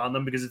of people on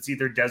them because it's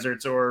either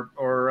deserts or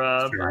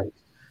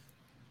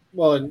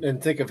well,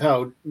 and think of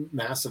how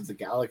massive the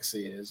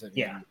galaxy is, and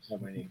how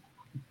many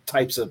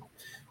types of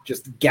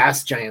just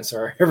gas giants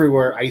are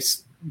everywhere,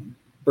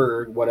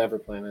 iceberg, whatever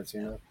planets,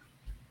 you know.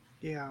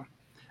 Yeah.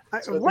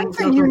 So one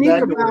thing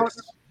unique about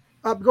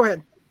Go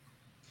ahead.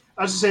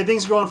 I was just saying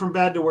things are going from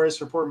bad to worse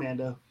for poor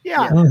Mando.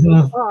 Yeah.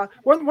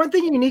 One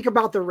thing unique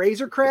about the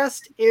Razor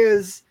Crest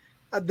is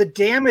the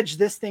damage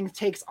this thing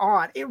takes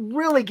on. It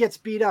really gets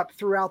beat up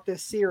throughout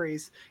this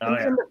series.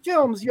 In the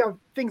films, you have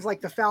things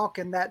like the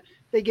Falcon that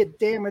they get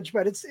damaged,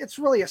 but it's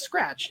really a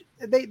scratch.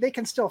 They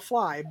can still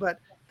fly, but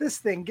this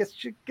thing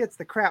gets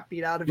the crap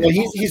beat out of it. Well,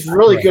 he's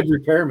really good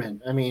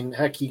repairman. I mean,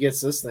 heck, he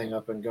gets this thing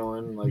up and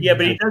going. Like, yeah,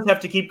 but he does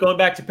have to keep going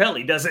back to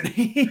Pelly, doesn't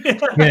he?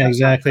 Yeah,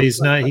 exactly. He's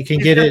got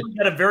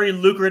a very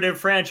lucrative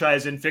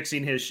franchise in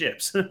fixing his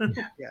ships.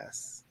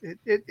 Yes.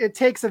 It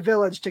takes a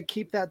village to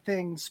keep that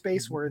thing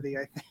space worthy,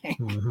 I think.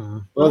 Mm-hmm.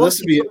 Well, this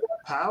would be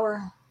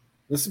power.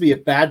 This would be a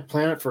bad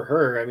planet for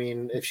her. I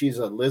mean, if she's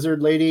a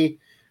lizard lady,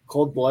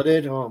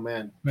 cold-blooded, oh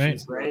man,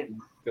 she's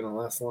gonna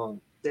last long.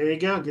 There you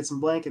go. Get some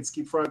blankets.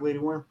 Keep Frog Lady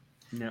warm.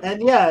 Yep.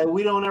 And yeah,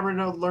 we don't ever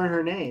learn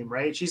her name,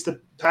 right? She's the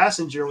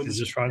passenger with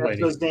just Frog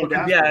Lady.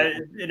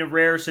 In a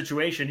rare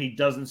situation, he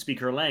doesn't speak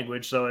her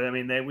language. So I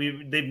mean,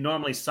 they've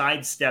normally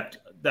sidestepped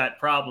that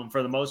problem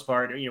for the most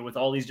part. With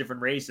all these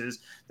different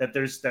races, that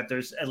there's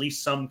at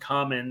least some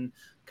commonality,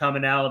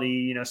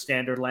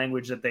 standard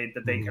language that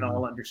they can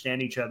all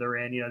understand each other,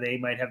 and they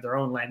might have their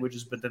own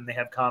languages, but then they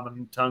have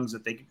common tongues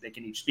that they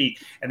can each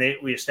speak. And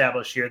we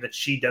establish here that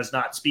she does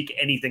not speak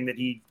anything that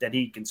he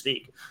can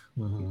speak,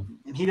 and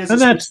he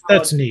doesn't. And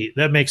that's neat.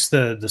 That makes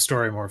the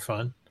story more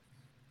fun.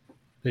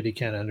 That he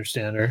can't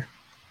understand her.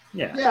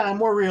 Yeah, and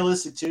more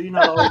realistic too. You're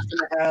not always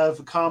going to have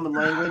a common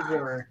language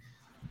or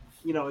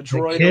a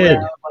droid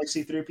around like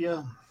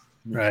C-3PO.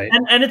 Right,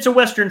 and it's a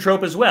Western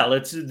trope as well.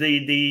 It's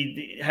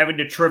the having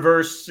to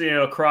traverse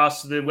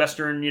across the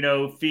Western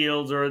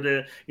fields, or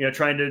the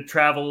trying to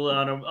travel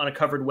on a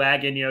covered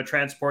wagon,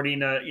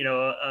 transporting a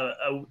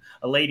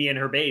lady and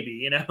her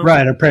baby,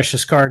 right, a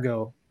precious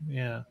cargo.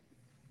 Yeah.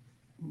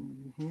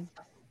 Mm-hmm.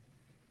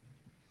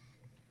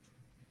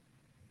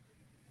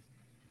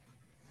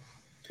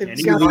 And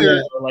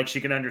like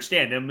she can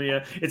understand him.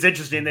 It's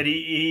interesting that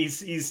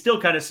he's still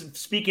kind of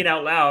speaking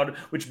out loud,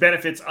 which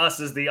benefits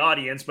us as the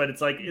audience. But it's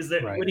like, is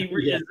there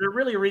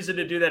really a reason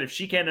to do that if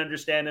she can't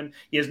understand him?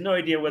 He has no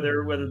idea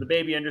whether the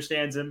baby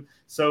understands him.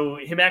 So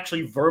him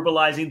actually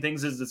verbalizing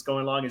things as it's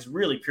going along is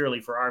really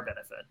purely for our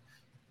benefit.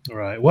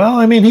 Right. Well,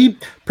 I mean, he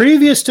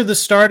previous to the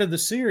start of the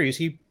series,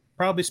 he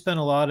probably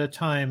spent a lot of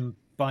time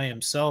by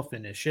himself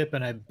in his ship,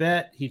 and I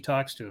bet he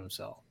talks to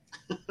himself.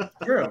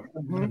 True.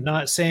 I'm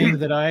not saying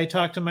that I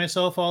talk to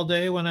myself all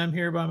day when I'm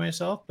here by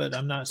myself, but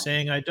I'm not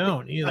saying I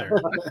don't either.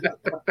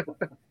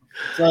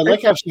 So I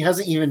like how she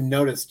hasn't even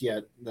noticed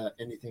yet that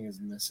anything is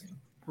missing.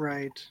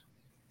 Right.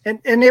 And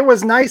it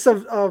was nice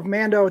of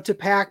Mando to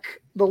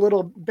pack the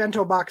little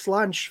bento box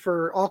lunch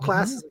for all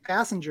classes of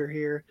passenger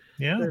here.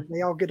 Yeah.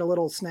 They all get a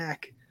little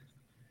snack.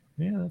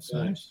 Yeah, that's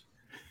nice.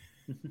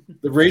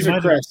 The Razor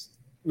Crest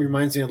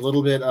reminds me a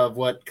little bit of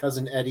what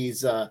Cousin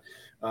Eddie's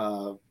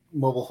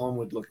mobile home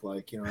would look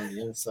like, on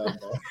the inside.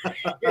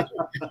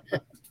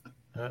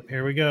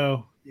 Here we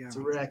go. Yeah. It's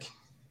a wreck.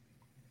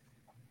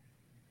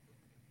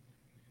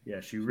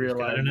 Yeah, she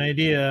realized an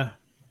idea.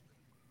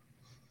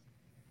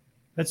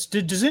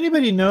 Does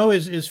anybody know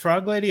is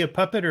Frog Lady a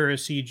puppet or a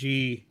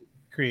CG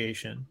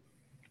creation?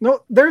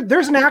 No,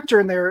 there's an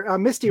actor in there.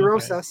 Misty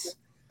Rosas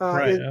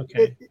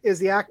is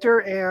the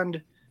actor,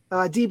 and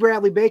D.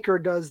 Bradley Baker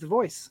does the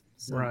voice.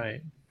 So.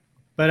 Right.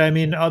 But I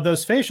mean, all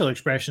those facial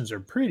expressions are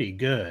pretty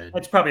good.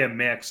 It's probably a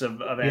mix of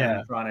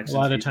animatronics. A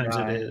lot of times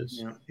it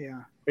is.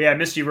 Yeah.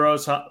 Misty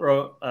Rosas,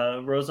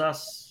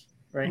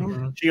 right?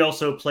 Mm-hmm. She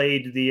also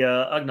played the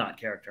Ugnaught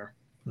character.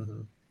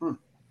 Mm-hmm.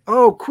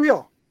 Oh,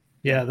 Quill.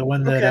 Yeah, the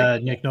one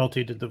that Nick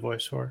Nolte did the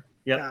voice for.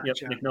 Yep,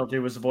 Gotcha. Nick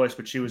Nolte was the voice,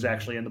 but she was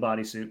actually in the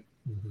bodysuit.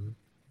 Mm-hmm.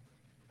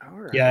 All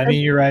right. Yeah, I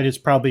mean, you're right. It's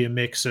probably a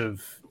mix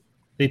of.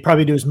 They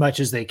probably do as much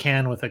as they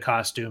can with a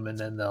costume, and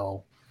then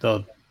they'll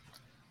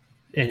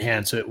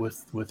enhance it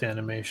with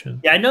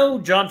animation. Yeah, I know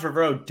Jon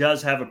Favreau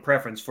does have a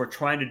preference for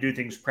trying to do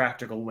things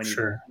practical when he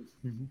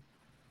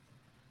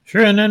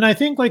Sure, and then I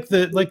think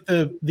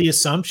the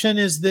assumption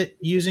is that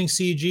using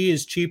CG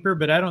is cheaper,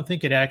 but I don't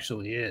think it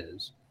actually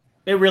is.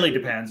 It really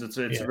depends.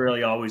 It's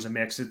really always a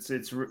mix.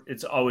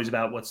 It's always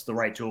about what's the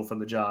right tool for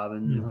the job.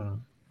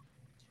 And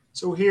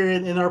so here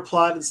in our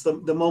plot, it's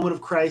the moment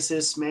of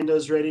crisis.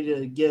 Mando's ready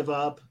to give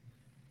up.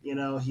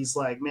 He's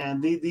like, man,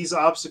 these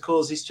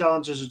obstacles, these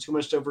challenges are too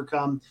much to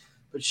overcome.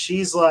 But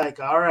she's like,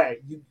 all right,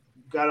 you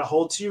got to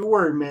hold to your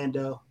word,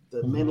 Mando.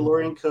 The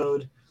Mandalorian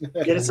code.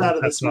 Get us out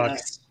of this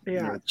mess.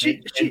 Yeah.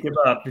 Can't give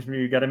up.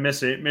 You got to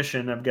miss it.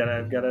 Mission. I've got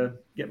to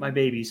get my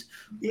babies.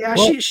 Yeah,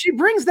 she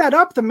brings that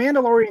up, the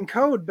Mandalorian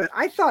code, but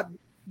I thought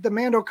the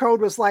Mando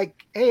code was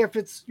like, hey, if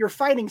you're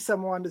fighting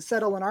someone to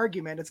settle an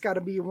argument, it's got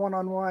to be a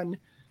one-on-one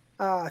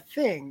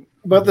thing.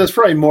 But there's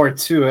probably more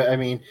to it. I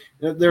mean,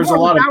 there's More a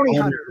lot of bounty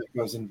that hunter.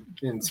 goes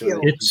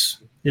into it.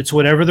 It's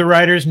whatever the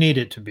writers need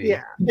it to be.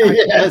 Yeah.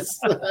 Yes.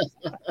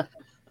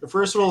 The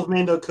first rule of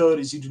Mando code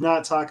is you do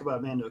not talk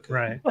about Mando code.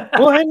 Right.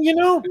 Well, and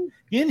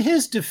in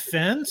his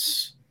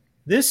defense,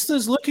 this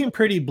is looking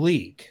pretty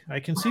bleak. I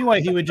can see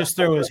why he would just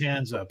throw his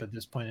hands up at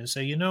this point and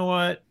say, you know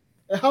what?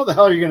 How the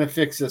hell are you going to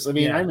fix this? I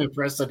mean, Yeah. I'm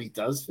impressed that he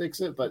does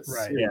fix it, but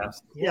Right.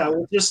 Yeah,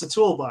 well, just a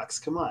toolbox.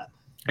 Come on.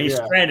 He's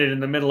Yeah. stranded in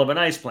the middle of an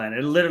ice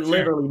planet,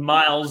 literally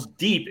miles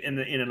deep in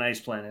an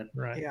ice planet.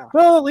 Right. Yeah.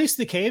 Well, at least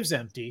the cave's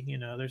empty. You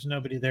know, there's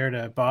nobody there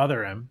to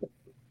bother him.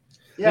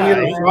 Yeah, You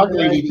get a frog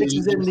lady to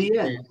fixes eat it in the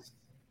end.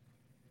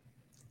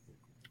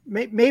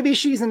 Maybe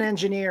she's an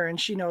engineer and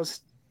she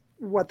knows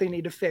what they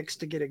need to fix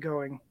to get it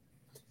going.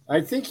 I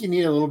think you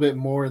need a little bit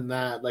more than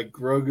that, like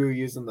Grogu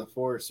using the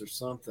Force or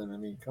something. I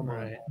mean, come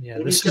Right. Yeah.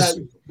 Maybe This he's got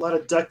is. a lot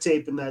of duct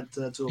tape in that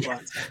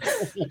toolbox.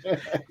 on.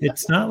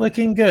 It's not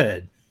looking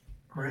good.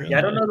 Yeah,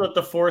 I don't know that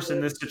the Force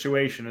in this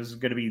situation is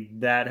going to be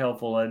that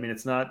helpful. I mean,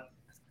 it's not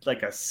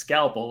like a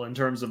scalpel in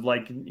terms of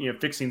like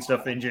fixing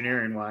stuff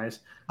engineering wise.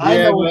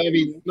 Yeah, but I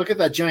mean, look at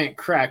that giant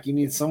crack. You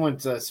need someone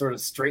to sort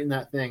of straighten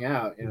that thing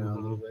out, a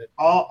little bit.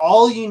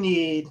 All you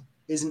need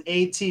is an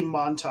AT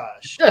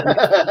montage.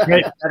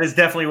 Right. That is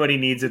definitely what he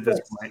needs at this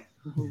point.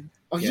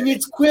 Oh, he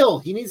needs Quill.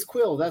 He needs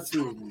Quill. That's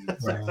who he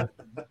needs.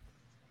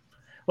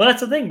 Well,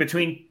 that's the thing.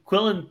 Between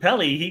Quill and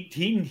Pelly,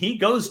 he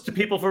goes to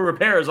people for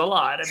repairs a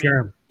lot. I mean,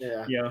 Sure.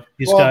 Yeah.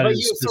 He's got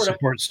his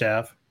support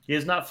staff. He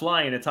is not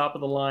flying a top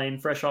of the line,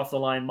 fresh off the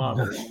line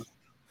model.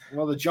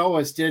 Well, the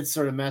Jawas did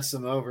sort of mess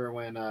him over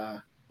when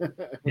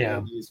he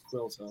used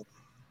Quill's help.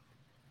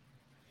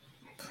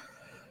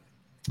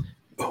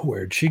 Oh,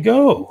 where'd she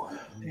go?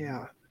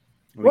 Yeah.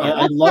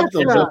 I love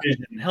the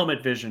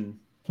helmet vision.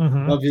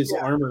 Mm-hmm. Love his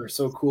armor.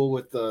 So cool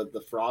with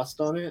the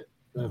frost on it.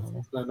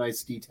 That's a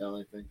nice detail,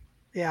 I think.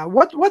 Yeah.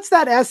 What's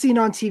that as seen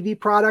on TV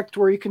product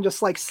where you can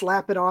just like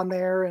slap it on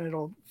there and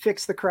it'll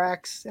fix the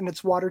cracks and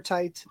it's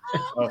watertight?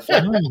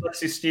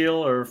 Flexi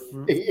Steel or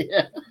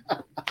Yeah.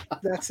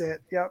 That's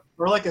it. Yep.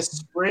 Or like a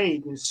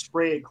spray, you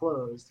spray it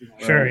closed.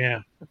 Sure, yeah.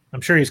 I'm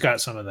sure he's got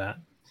some of that.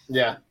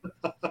 Yeah.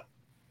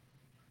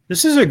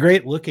 This is a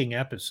great looking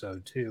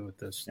episode too, with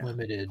this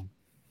limited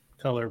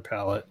color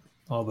palette,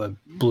 all the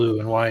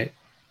blue and white.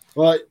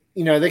 Well,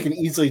 they can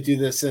easily do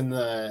this in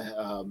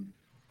the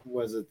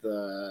was it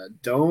the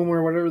dome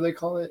or whatever they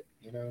call it?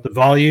 The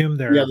volume,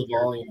 the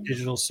volume,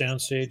 digital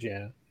soundstage,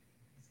 yeah.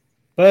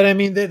 But I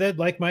mean, that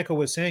like Michael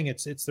was saying,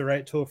 it's the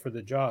right tool for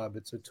the job.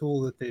 It's a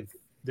tool that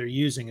they're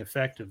using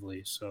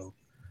effectively. So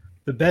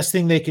the best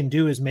thing they can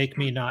do is make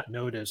me not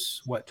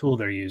notice what tool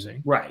they're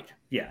using. Right.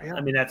 Yeah.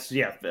 I mean, that's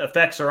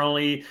effects are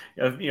only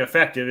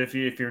effective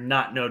if you're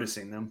not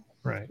noticing them.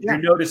 Right. If you're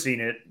noticing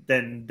it,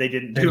 then they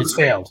didn't do it. It's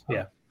failed.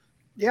 Yeah.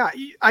 Yeah,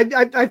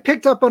 I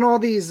picked up on all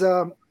these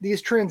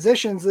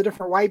transitions, the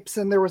different wipes,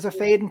 and there was a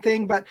fade and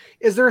thing. But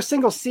is there a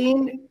single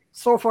scene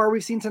so far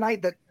we've seen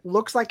tonight that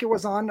looks like it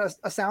was on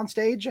a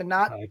soundstage and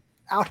not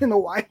out in the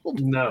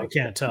wild? No, I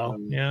can't tell.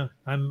 Yeah,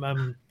 and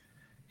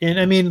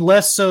I mean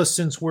less so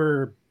since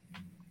we're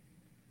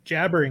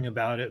jabbering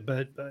about it.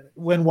 But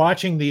when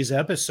watching these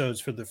episodes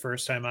for the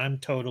first time, I'm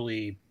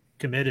totally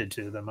committed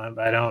to them.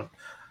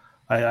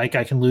 I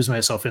can lose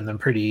myself in them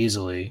pretty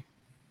easily.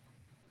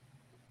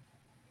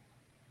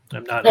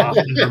 I'm not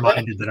often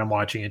reminded that I'm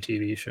watching a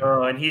TV show.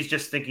 Oh, and he's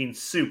just thinking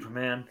soup,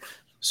 man.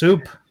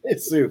 Soup?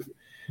 It's soup.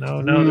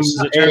 No, this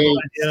is a terrible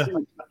idea.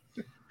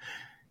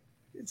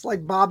 It's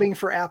like bobbing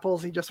for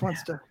apples. He just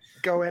wants to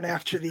go in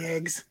after the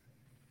eggs.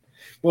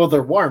 Well,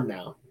 they're warm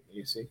now,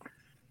 you see.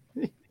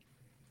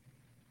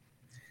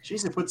 She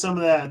needs to put some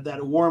of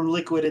that warm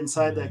liquid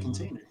inside that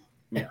container.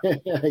 Yeah,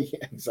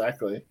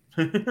 exactly.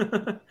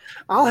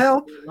 I'll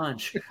help.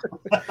 Lunch.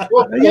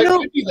 Well,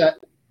 could be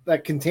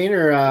that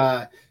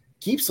container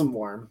keeps them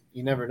warm.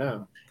 You never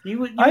know.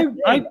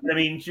 I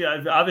mean,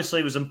 obviously,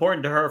 it was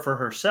important to her for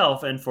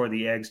herself and for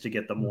the eggs to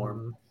get them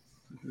warm.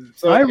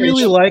 So I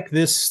really like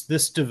this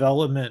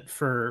development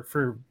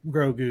for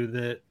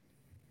Grogu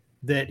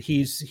that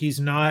he's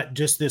not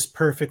just this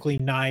perfectly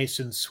nice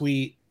and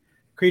sweet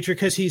creature,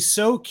 because he's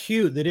so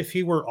cute that if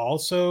he were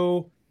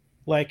also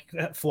like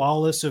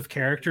flawless of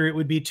character, it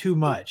would be too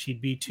much.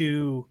 He'd be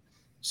too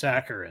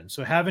saccharine.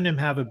 So having him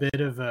have a bit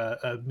of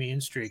a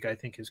mean streak, I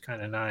think, is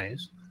kind of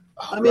nice.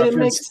 I mean, it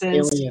makes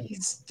sense.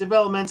 He's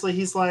developmentally,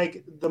 he's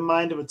like the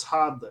mind of a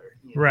toddler.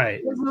 Right.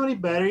 He doesn't know any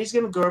better. He's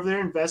going to go over there,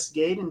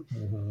 investigate, and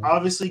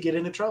obviously get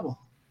into trouble.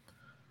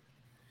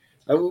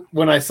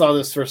 When I saw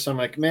this first time, I'm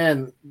like,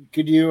 man,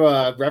 could you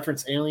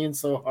reference Alien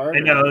so hard?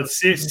 I know,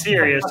 it's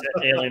serious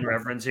Alien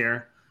reference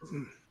here.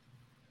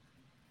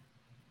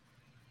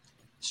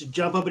 Should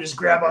jump up and just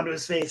grab onto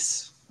his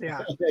face.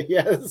 Yeah.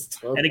 Yes.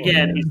 Totally. And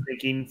again, he's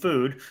thinking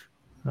food.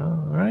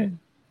 All right.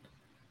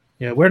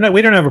 Yeah,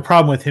 we don't have a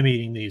problem with him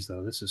eating these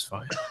though. This is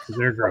fine because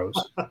they're gross.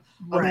 I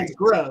mean, it's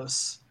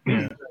gross.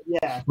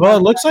 Yeah. Well,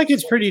 it looks like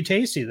it's pretty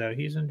tasty though.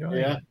 He's enjoying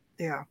it.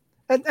 Yeah.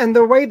 And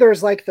the way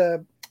there's like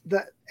the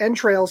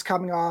entrails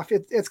coming off,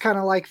 it's kind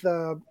of like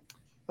the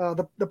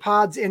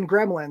pods in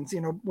Gremlins.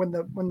 When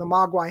the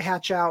Mogwai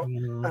hatch out,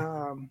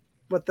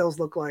 what those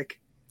look like.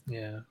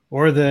 Yeah,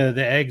 or the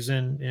eggs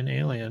in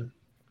Alien.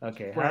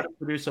 Okay, how to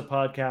produce a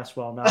podcast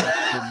while not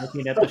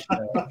looking at the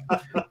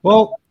show.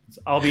 Well,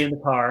 I'll be in the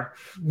car.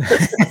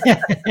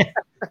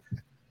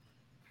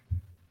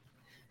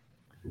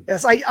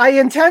 Yes, I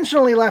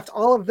intentionally left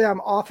all of them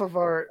off of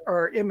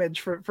our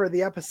image for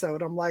the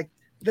episode. I'm like,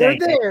 they're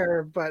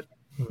there, but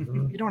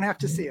you don't have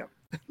to see them.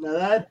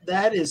 Now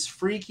that is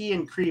freaky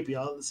and creepy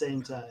all at the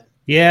same time.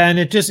 Yeah, and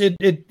it just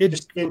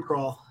skin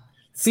crawl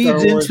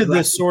feeds into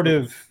the sort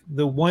of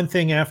the one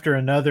thing after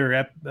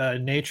another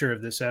nature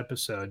of this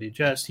episode.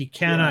 He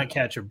cannot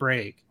catch a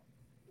break.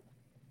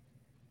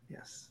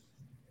 Yes,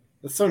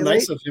 it's so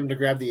nice of him to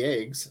grab the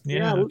eggs.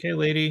 Yeah. Okay,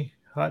 lady.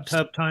 Hot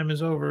tub time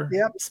is over.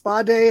 Yep,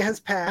 spa day has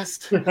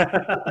passed.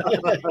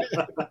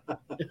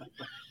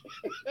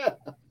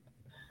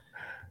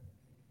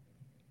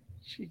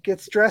 She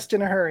gets dressed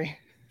in a hurry.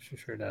 She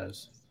sure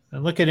does.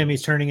 And look at him;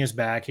 he's turning his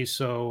back. He's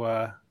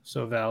so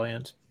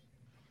valiant.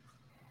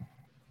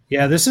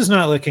 Yeah, this is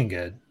not looking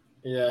good.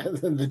 Yeah,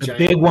 the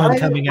big one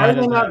coming out. Why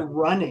are they not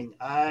running?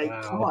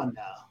 Come on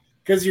now.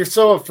 Because you're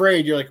so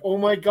afraid. You're like, oh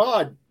my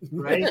god,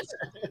 right?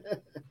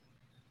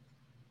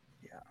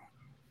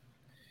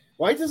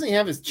 Why doesn't he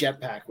have his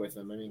jetpack with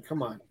him? I mean,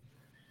 come on.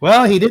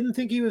 Well, he didn't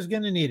think he was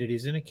going to need it.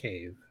 He's in a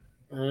cave.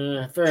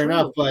 Fair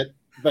enough, but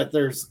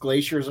there's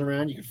glaciers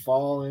around. You could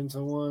fall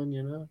into one,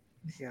 you know?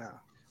 Yeah.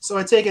 So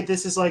I take it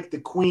this is like the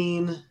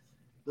queen.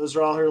 Those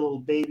are all her little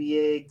baby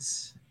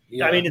eggs.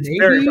 Yeah, I mean, it's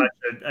very much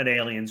an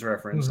Aliens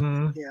reference.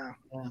 Mm-hmm.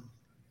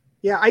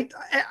 Yeah.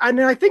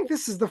 I think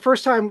this is the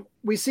first time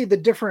we see the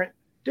different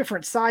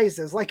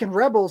sizes. Like in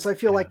Rebels, I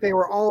feel like they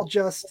were all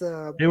just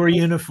they were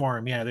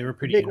uniform. Yeah, they were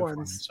pretty big uniform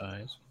ones. in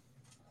size.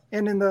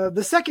 And in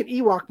the second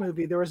Ewok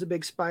movie, there was a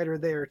big spider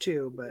there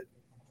too, but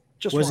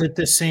was it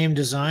the same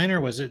design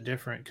or was it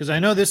different? Because I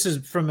know this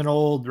is from an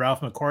old Ralph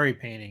McQuarrie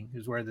painting,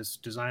 is where this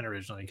design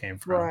originally came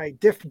from. Right,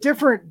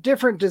 different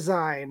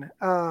design.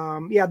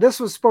 This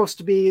was supposed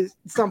to be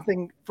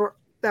something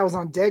that was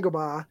on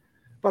Dagobah,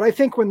 but I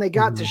think when they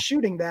got to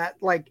shooting that,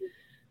 like,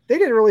 they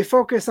didn't really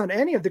focus on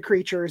any of the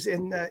creatures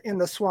in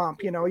the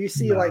swamp. You know, you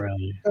see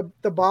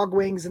the bog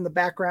wings in the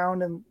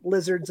background and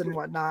lizards and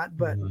whatnot,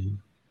 but.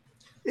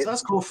 So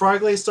that's cool.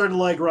 Frogley started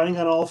like running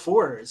on all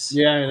fours.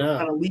 Yeah, I know.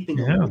 Kind of leaping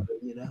a little bit,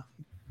 you know,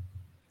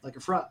 like a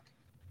frog.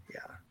 Yeah.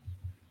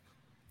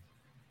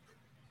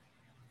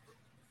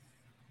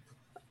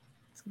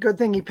 It's a good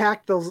thing he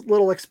packed those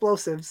little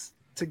explosives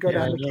to go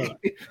down the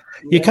cave.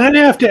 You kind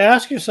of have to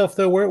ask yourself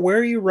though, where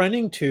are you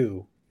running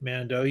to,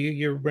 Mando?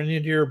 You're running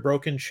into your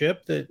broken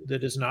ship that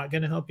is not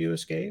going to help you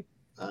escape.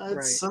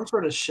 It's some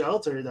sort of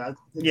shelter. I'd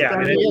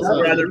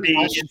rather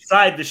be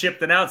inside the ship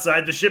than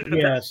outside the ship.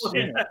 Yes.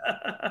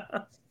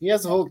 He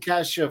has a whole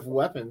cache of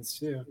weapons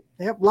too.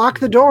 Yep, lock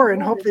the door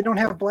and hope they don't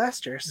have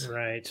blasters.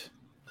 Right.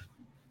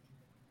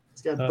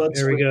 It's got bug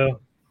spray. There we go.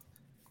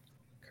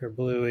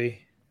 Kerblooey.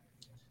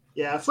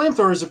 Yeah,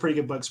 flamethrower is a pretty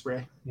good bug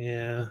spray.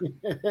 Yeah.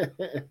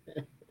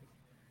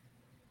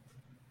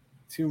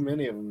 Too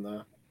many of them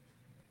though.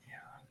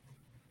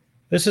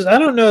 I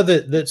don't know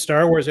that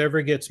Star Wars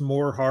ever gets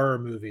more horror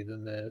movie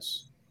than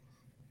this.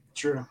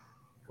 True.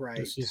 Right.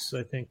 This is,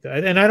 I think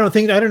that, and I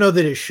don't know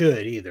that it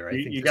should either. I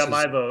think you got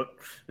my vote.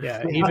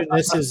 Yeah. Even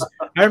this is,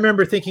 I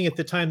remember thinking at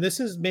the time, this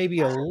is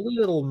maybe a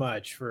little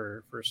much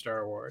for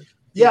Star Wars.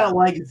 Yeah.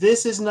 Like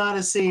this is not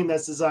a scene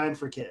that's designed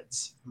for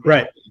kids.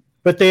 Right.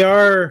 But they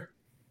are,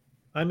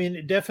 I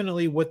mean,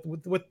 definitely what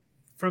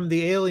from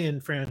the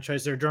Alien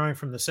franchise, they're drawing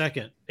from the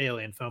second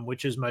Alien film,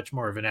 which is much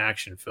more of an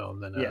action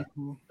film than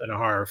a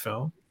horror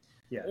film.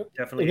 Yeah,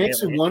 definitely. It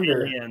makes me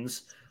wonder.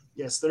 Aliens.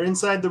 Yes, they're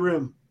inside the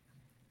room.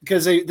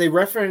 Because they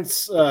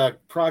reference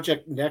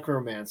Project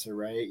Necromancer,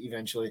 right?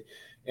 Eventually.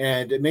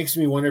 And it makes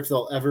me wonder if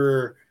they'll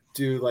ever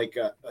do like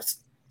a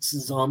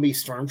zombie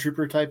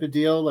stormtrooper type of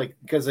deal. Like,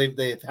 because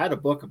they've had a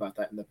book about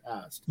that in the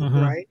past.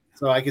 Right.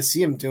 So I could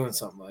see them doing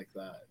something like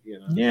that, you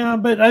know? Yeah,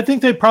 but I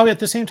think they probably at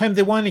the same time,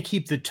 they want to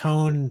keep the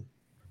tone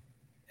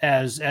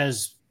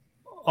as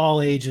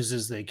all ages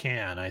as they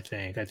can. I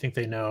think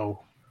they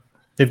know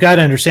they've got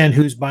to understand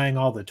who's buying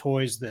all the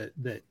toys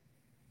that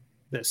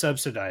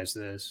subsidize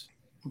this.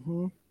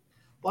 Mm-hmm.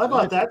 Well, I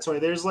bought that toy.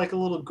 There's like a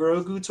little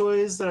Grogu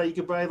toys that you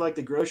could buy at like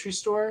the grocery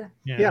store.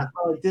 Yeah.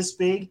 Like this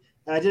big.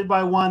 And I did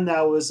buy one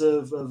that was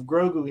of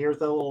Grogu here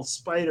with a little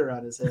spider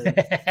on his head.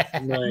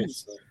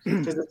 Nice.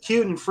 Because it's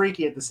cute and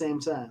freaky at the same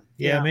time.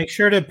 Yeah, make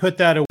sure to put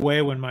that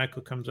away when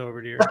Michael comes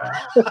over to your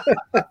house.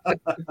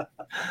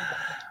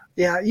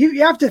 Yeah,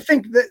 you have to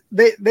think that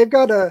they've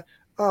got a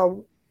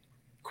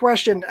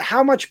question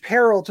how much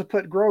peril to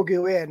put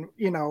Grogu in.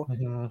 You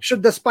know,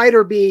 should the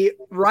spider be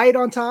right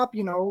on top?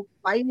 You know,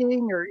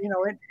 biting or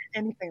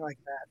anything like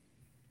that.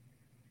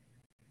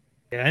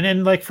 Yeah, and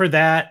then like for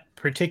that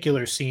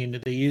particular scene,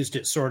 they used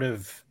it sort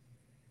of.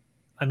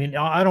 I mean,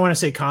 I don't want to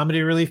say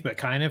comedy relief, but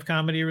kind of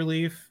comedy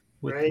relief.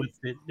 With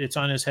it's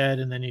on his head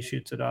and then he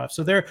shoots it off.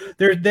 So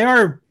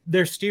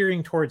they're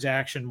steering towards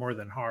action more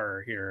than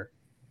horror here.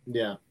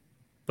 Yeah.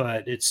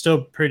 But it's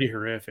still pretty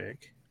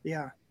horrific.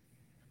 Yeah.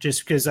 Just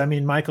because, I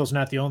mean, Michael's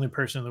not the only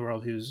person in the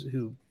world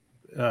who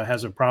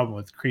has a problem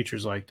with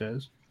creatures like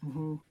this.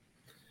 Mm-hmm.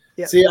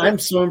 Yeah. See, I'm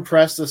so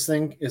impressed this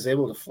thing is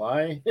able to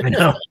fly. I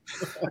know.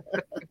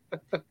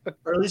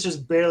 Or at least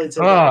just barely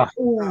take Oh, off.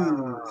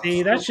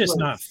 see, that's just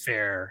not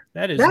fair.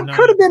 That is That not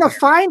could have been a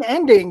fine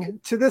ending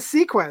to this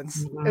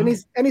sequence, and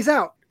he's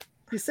out.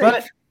 He's safe.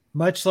 But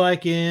much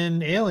like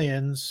in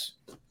Aliens,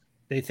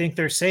 they think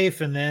they're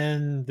safe, and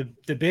then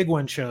the big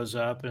one shows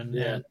up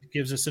and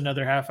gives us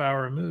another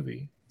half-hour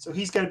movie. So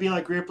he's got to be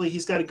like Ripley.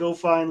 He's got to go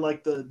find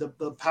like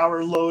the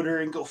power loader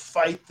and go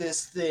fight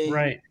this thing.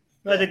 Right.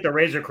 I think the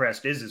Razor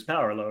Crest is his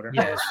power loader.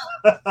 Yes.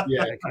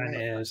 Yeah, It kind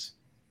of is.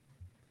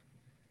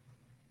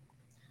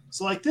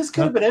 So like this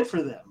could have been it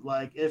for them.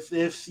 Like if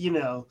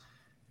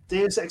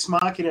Deus Ex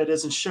Machina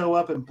doesn't show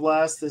up and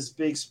blast this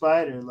big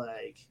spider,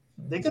 like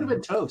they could have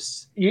been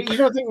toast. You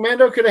don't think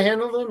Mando could have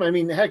handled him? I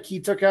mean, heck,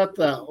 he took out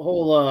the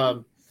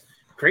whole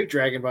crate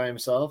dragon by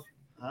himself.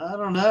 I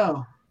don't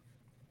know.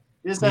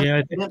 He doesn't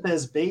have to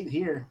as bait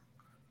here.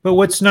 But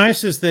what's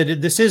nice is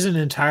that this isn't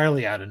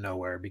entirely out of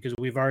nowhere, because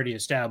we've already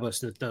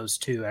established that those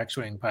two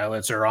X-Wing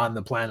pilots are on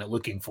the planet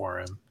looking for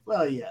him.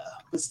 Well, yeah.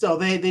 But still,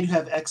 they do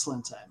have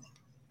excellent timing.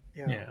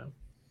 Yeah.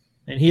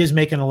 And he is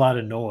making a lot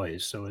of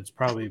noise, so it's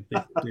probably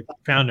they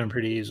found him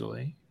pretty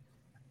easily.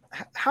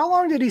 How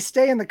long did he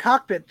stay in the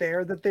cockpit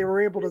there that they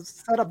were able to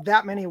set up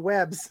that many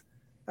webs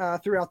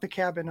throughout the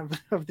cabin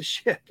of the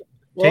ship?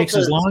 Takes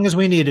as long as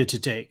we need it to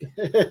take.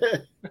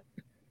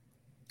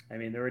 I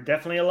mean, there were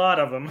definitely a lot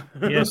of them.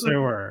 Yes, there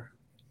were.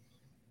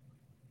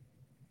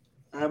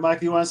 All right,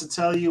 Mike, you want us to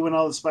tell you when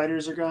all the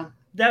spiders are gone?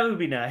 That would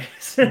be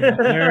nice.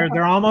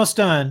 They're almost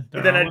done.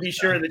 But then I'd be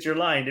sure that you're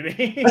lying to me.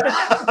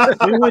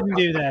 We wouldn't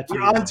do that to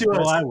you.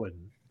 Well, I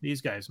wouldn't.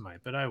 These guys might,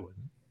 but I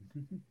wouldn't.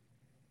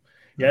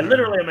 Yeah,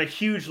 literally, I'm a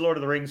huge Lord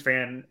of the Rings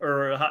fan,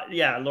 or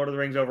Lord of the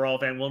Rings overall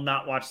fan. Will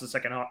not watch the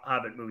second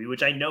Hobbit movie,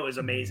 which I know is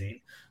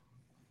amazing.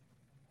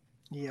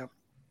 Yep.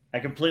 I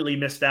completely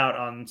missed out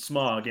on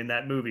Smaug in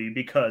that movie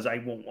because I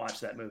won't watch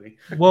that movie.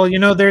 Well,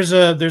 there's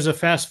a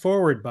fast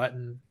forward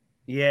button.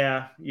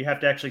 Yeah, you have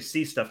to actually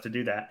see stuff to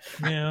do that.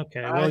 Yeah,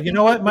 okay. Well, you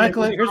know what,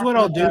 Michael? Here's what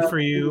I'll do for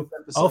you.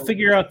 I'll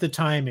figure out the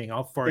timing.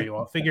 I'll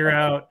figure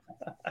out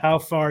how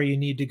far you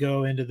need to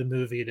go into the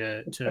movie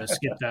to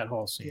skip that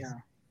whole scene. Yeah.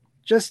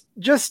 Just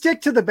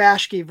stick to the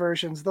Bashki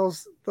versions.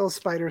 Those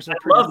spiders are.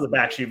 I love the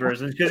Bakshi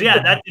versions because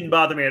that didn't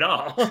bother me at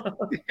all.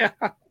 Yeah.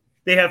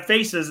 They have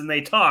faces and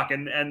they talk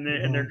and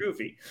they're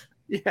goofy.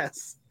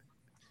 Yes.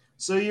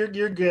 So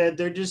you're good.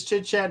 They're just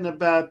chit chatting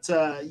about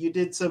you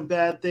did some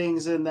bad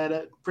things in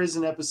that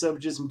prison episode,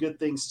 but just some good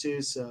things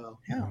too. So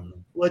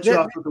let you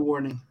off with the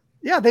warning.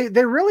 Yeah,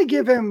 they really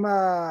give him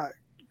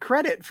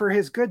credit for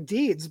his good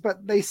deeds,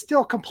 but they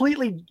still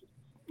completely,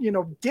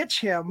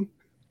 ditch him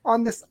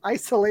on this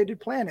isolated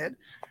planet.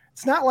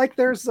 It's not like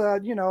there's a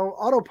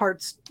auto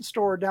parts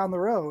store down the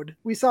road.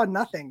 We saw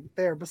nothing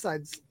there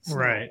besides snow.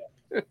 Right.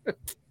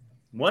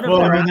 One of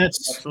them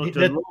looked a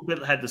little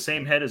bit had the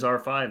same head as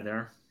R5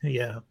 there.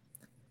 Yeah.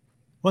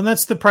 Well,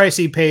 that's the price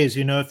he pays.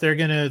 If they're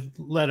gonna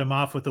let him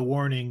off with a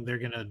warning, they're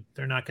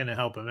not gonna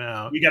help him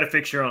out. You got to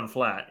fix your own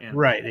flat. Yeah.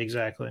 Right.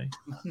 Exactly.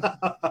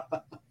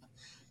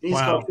 He's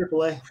called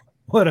AAA.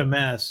 What a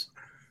mess.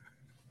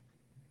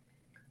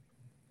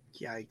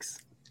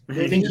 Yikes.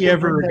 Do you think he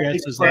ever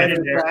regrets his life?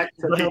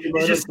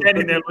 He's just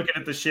standing there looking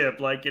at the ship,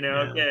 like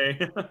okay.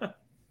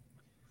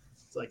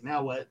 It's like,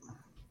 now what?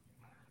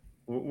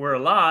 We're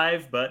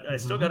alive, but I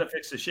still got to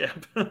fix the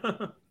ship.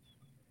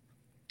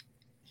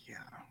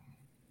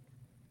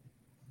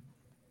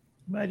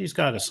 But he's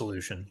got a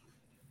solution.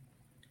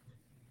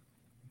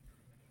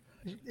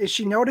 Is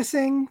she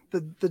noticing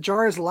the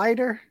jar is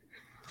lighter?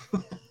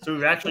 So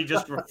we've actually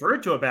just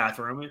referred to a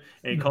bathroom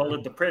and called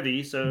it the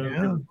privy. So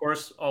of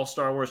course, all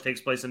Star Wars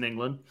takes place in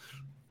England.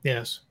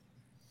 Yes.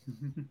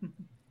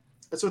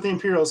 That's what the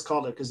Imperials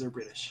called it because they're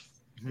British.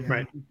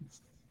 Right.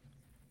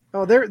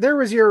 Oh, there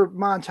was your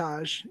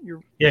montage.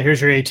 Here's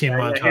your A-Team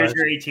montage. Here's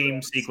your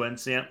A-Team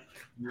sequence. Yeah.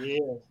 Yeah.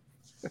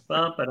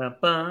 Bum, ba-dum,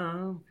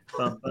 bum,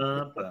 bum,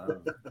 bum,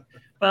 bum.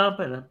 Bum,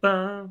 ba-dum,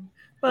 bum,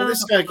 Well,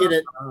 this got to get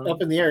it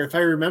up in the air. If I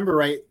remember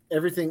right,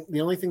 the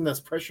only thing that's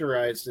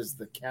pressurized is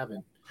the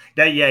cabin.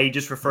 He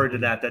just referred to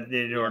that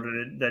in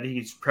order that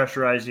he's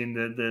pressurizing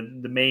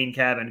the main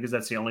cabin because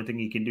that's the only thing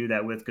he can do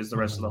that with because the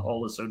rest of the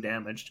hull is so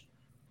damaged.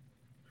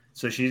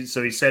 So he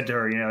said to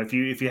her, if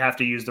you have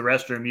to use the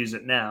restroom, use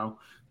it now.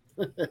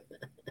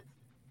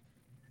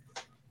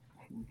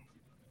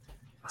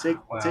 Takes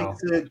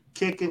a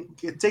kick and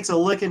it takes a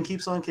lick and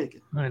keeps on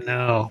kicking. I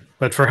know,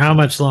 but for how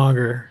much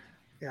longer?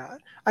 Yeah,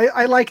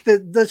 I like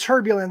the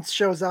turbulence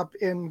shows up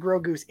in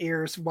Grogu's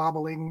ears,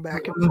 wobbling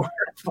back and forth.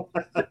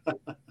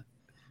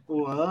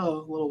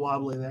 Whoa, a little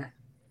wobbly there.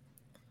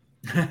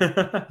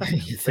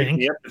 You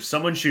think? Yep, if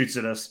someone shoots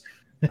at us,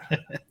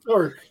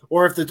 or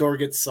if the door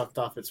gets sucked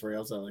off its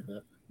rails, I like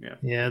that.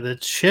 Yeah, the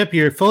ship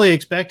you're fully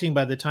expecting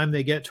by the time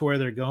they get to where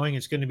they're going,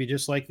 it's going to be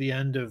just like the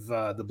end of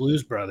the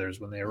Blues Brothers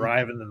when they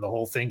arrive and then the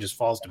whole thing just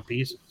falls to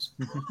pieces.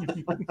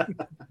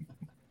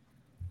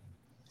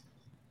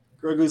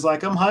 Grogu's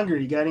like, I'm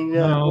hungry. You got any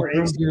No, more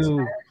eggs?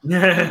 Grogu,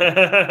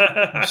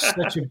 you're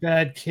such a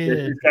bad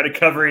kid. He's got to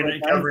covering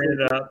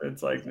it up.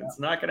 It's like, it's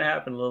not going to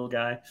happen, little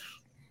guy.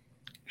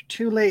 You're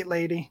too late,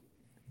 lady.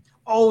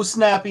 Oh,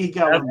 Snappy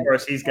got Of one.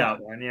 course, he's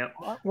got one. Yeah.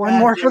 One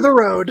more for the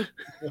road.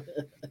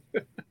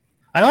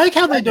 I like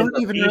how they That is don't a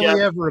even beat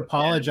really up. ever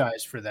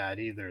apologize for that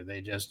either.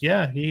 They just, he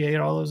ate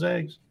all those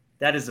eggs.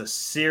 That is a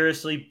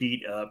seriously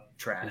beat up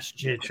trash.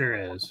 It sure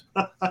is.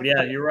 But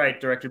yeah, you're right.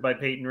 Directed by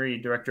Peyton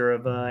Reed, director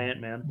of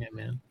Ant-Man. Yeah,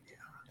 man.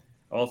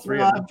 All three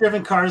of them. I've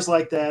driven cars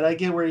like that. I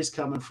get where he's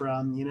coming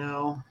from.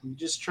 You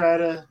just try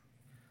to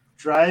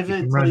drive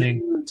it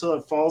until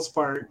it falls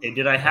apart. Hey,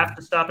 did I have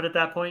to stop it at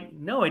that point?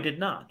 No, I did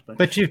not.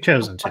 But you've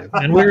chosen to,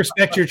 and we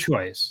respect your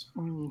choice.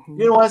 You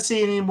don't want to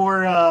see any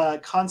more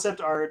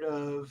concept art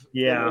of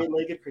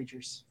eight-legged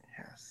creatures.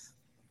 Yes.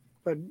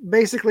 But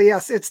basically,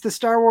 yes, it's the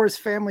Star Wars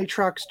family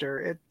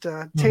truckster. It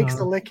takes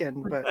the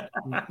licking, but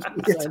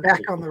it's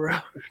back on the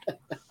road.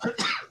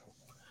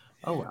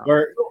 Oh, wow.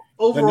 Or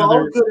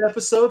overall, good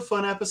episode,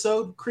 fun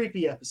episode,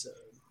 creepy episode.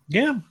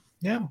 Yeah.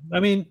 I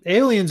mean,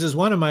 Aliens is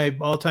one of my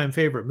all-time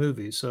favorite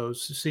movies. So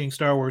seeing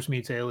Star Wars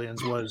meets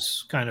Aliens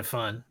was kind of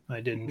fun.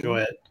 I did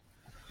enjoy it.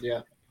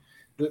 Yeah.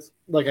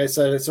 Like I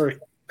said, it sort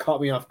of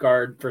caught me off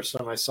guard first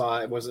time I saw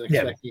it. I wasn't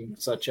expecting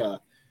such a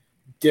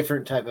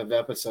different type of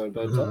episode,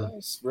 but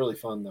it's really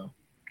fun though.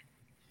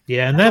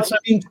 Yeah, and that's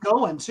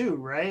going too,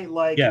 right?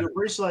 Like you're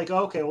first like,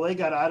 okay, well they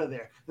got out of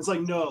there. It's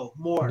like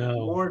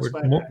more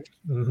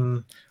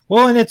Spider-Man.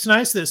 Well, and it's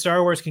nice that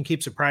Star Wars can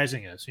keep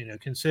surprising us,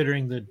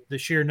 considering the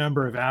sheer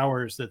number of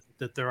hours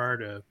that there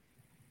are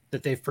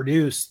that they've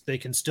produced, they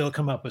can still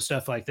come up with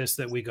stuff like this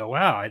that we go,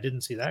 wow, I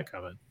didn't see that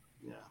coming.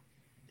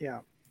 Yeah.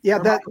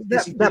 That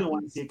didn't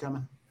want to see it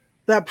coming.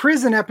 That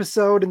prison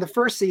episode in the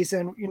first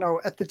season,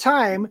 at the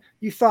time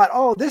you thought,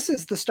 oh, this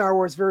is the Star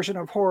Wars version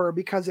of horror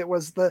because it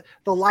was the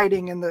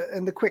lighting and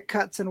the quick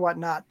cuts and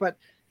whatnot. But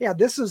yeah,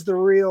 this is the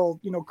real,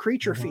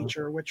 creature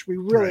feature, which we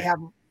really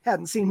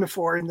hadn't seen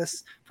before in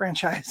this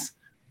franchise.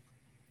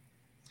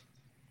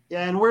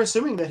 Yeah, and we're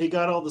assuming that he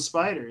got all the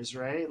spiders,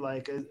 right?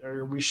 Like,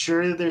 are we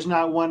sure that there's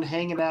not one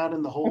hanging out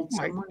in the hold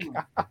somewhere?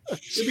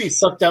 Should be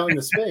sucked out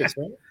into space,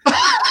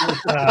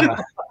 right?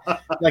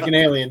 Like an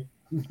alien.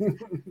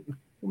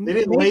 They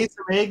didn't lay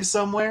some eggs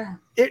somewhere?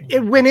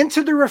 It went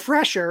into the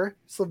refresher,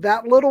 so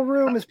that little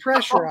room is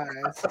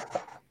pressurized,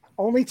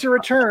 only to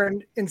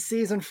return in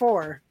season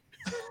 4.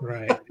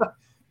 Right.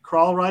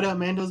 Crawl right up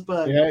Mando's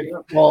butt. Yeah.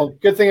 Well,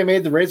 good thing I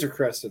made the Razor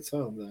Crest at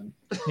home then.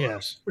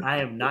 Yes. I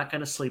am not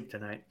going to sleep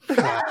tonight.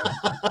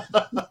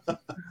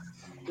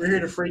 We're here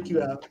to freak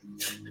you out.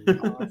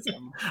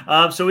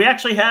 Awesome. So we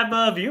actually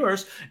have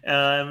viewers,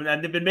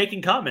 and they've been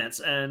making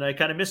comments, and I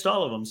kind of missed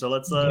all of them. So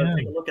let's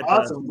take a look at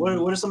that. Awesome.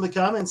 What are some of the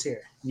comments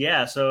here?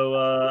 Yeah,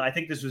 so I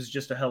think this was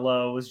just a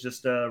hello. It was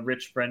just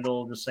Rich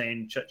Brendel just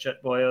saying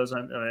chut boyos.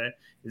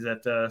 Is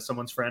that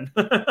someone's friend?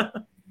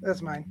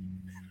 That's mine.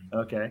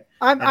 Okay.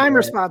 I'm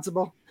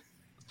responsible.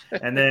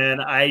 And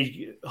then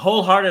I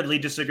wholeheartely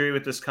disagree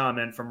with this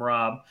comment from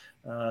Rob.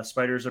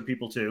 Spiders are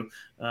people too.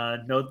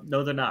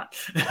 No, they're not.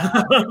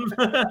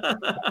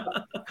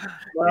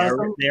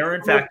 They are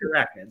in fact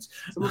arachnids.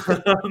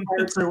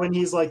 Spiders are when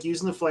he's like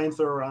using the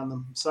flamethrower on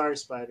them. Sorry,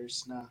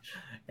 spiders. No.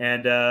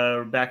 And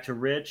back to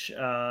Rich.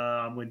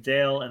 I'm with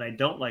Dale, and I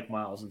don't like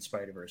Miles in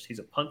Spider-Verse. He's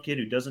a punk kid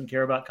who doesn't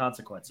care about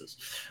consequences.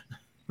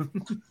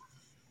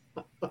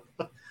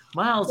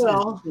 Miles is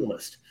the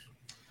coolest.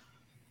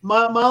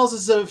 Miles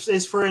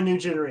is for a new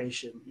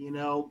generation.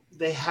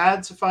 They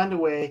had to find a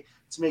way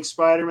to make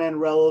Spider-Man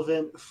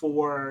relevant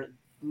for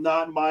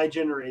not my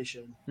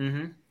generation.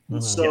 Mm-hmm.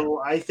 So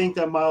I think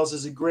that Miles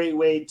is a great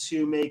way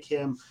to make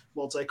him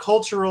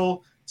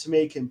multicultural, to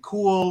make him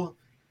cool,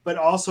 but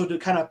also to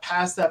kind of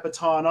pass that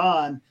baton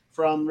on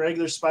from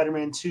regular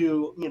Spider-Man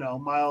to,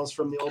 Miles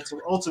from the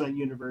Ultimate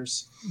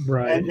Universe.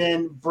 Right. And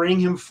then bring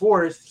him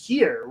forth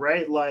here,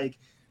 right? Like,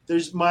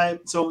 there's my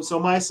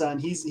son,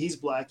 he's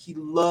black. He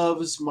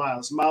loves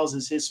Miles. Miles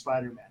is his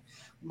Spider-Man.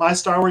 My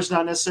Star Wars,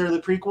 not necessarily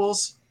the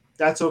prequels.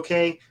 That's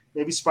okay.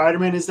 Maybe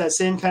Spider-Man is that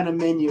same kind of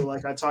menu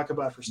like I talk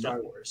about for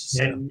Star Wars.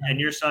 So, and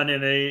your son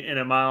in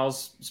a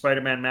Miles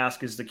Spider-Man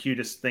mask is the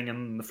cutest thing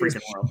in the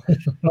freaking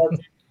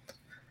world.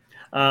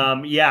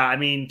 Yeah, I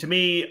mean, to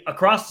me,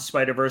 Across the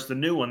Spider-Verse, the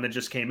new one that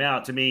just came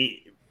out, to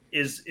me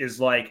is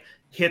like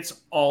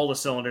hits all the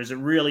cylinders. It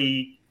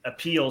really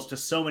appeals to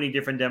so many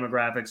different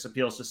demographics,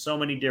 appeals to so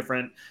many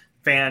different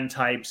fan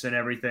types and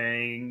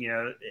everything.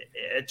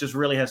 It just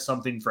really has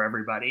something for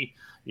everybody,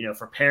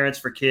 for parents,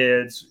 for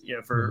kids,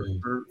 for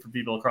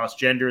people across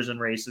genders and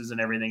races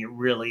and everything. It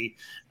really,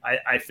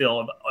 I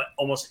feel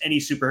almost any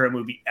superhero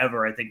movie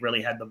ever, I think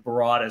really had the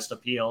broadest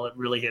appeal. It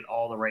really hit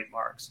all the right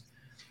marks.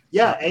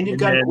 Yeah, and you've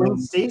got Gwen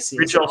Stacy.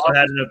 Rich also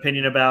had an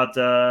opinion about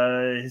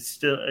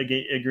still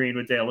agreeing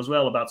with Dale as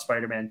well about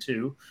Spider-Man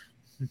 2.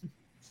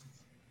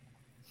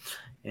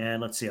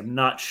 And let's see, I'm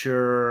not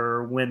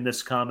sure when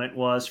this comment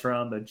was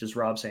from, but just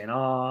Rob saying,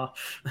 "Ah."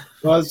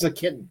 Well, it's a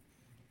kitten.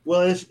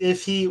 Well,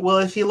 if he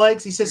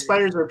likes, he says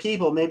spiders are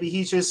people. Maybe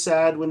he's just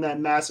sad when that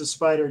massive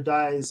spider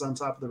dies on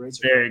top of the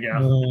razor. There you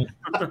go.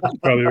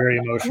 Probably very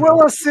emotional.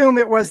 We'll assume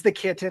it was the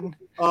kitten.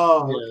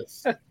 Oh,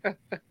 Yes.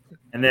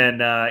 And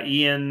then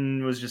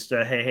Ian was just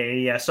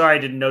hey, yeah, sorry I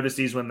didn't notice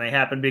these when they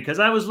happened because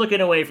I was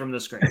looking away from the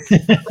screen.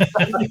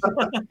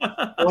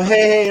 well,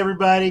 hey,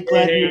 everybody,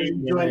 glad Hey,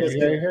 you joined us.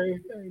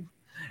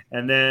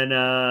 And then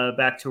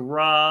back to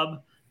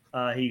Rob.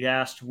 He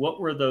asked,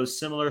 what were those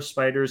similar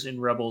spiders in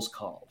Rebels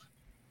called?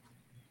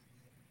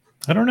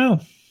 I don't know.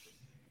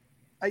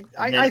 I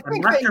I'm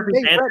think not sure if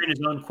he's answering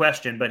his own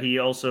question, but he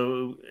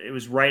also, it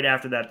was right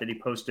after that he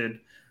posted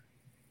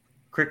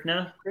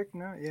Krykna.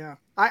 Krykna, yeah.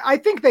 I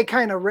think they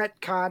kind of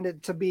retconned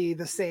it to be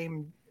the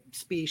same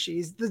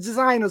species. The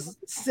design was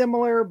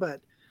similar,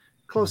 but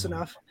close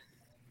enough.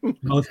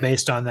 Both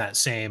based on that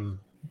same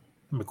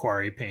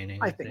Macquarie painting.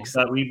 I think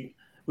so.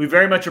 We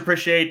very much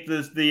appreciate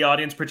the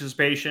audience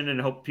participation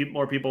and hope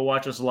more people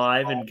watch us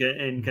live and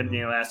can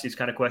ask these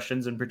kind of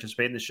questions and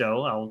participate in the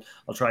show.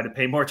 I'll try to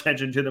pay more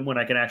attention to them when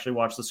I can actually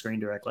watch the screen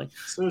directly.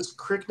 So is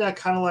Krykna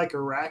kind of like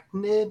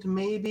arachnid,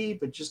 maybe,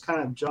 but just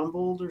kind of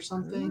jumbled or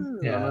something? Ooh,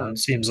 Yeah, it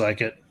seems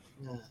like it.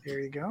 Yeah. there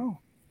you go.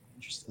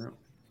 Interesting.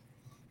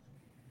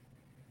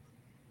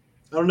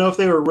 I don't know if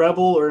they were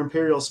rebel or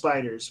imperial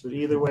spiders, but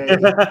either way, they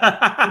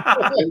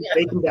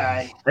can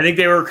die. I think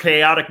they were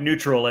chaotic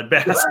neutral at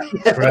best.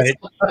 Right.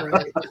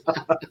 Right.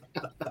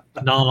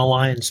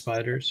 Non-aligned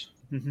spiders.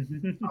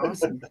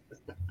 Awesome.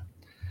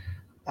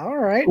 All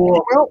right.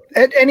 Cool. Well,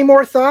 any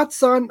more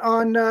thoughts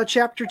on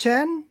chapter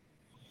 10?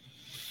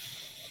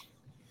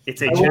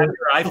 It's a chapter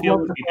I feel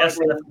would be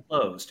best left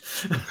closed.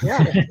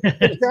 Yeah,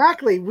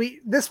 exactly.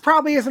 This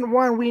probably isn't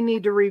one we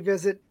need to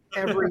revisit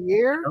every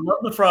year. I love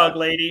the frog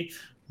lady.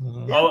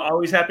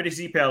 Always happy to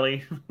see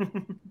Pelly.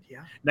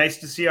 Yeah. Nice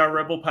to see our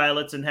Rebel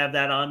pilots and have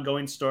that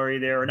ongoing story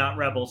there. Or not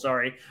Rebel,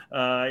 sorry.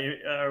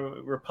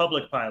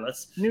 Republic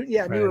pilots. New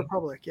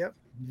Republic, yep.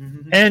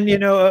 And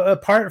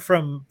apart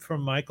from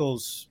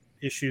Michael's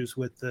issues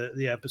with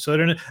the episode,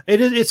 and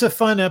it's a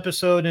fun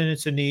episode and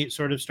it's a neat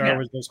sort of Star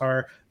Wars goes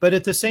horror, but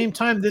at the same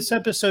time, this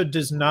episode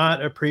does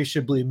not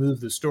appreciably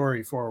move the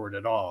story forward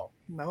at all.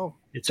 No,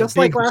 it's just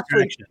a big like last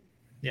week. distraction.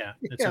 Yeah,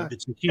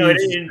 it's a huge.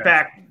 In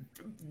fact,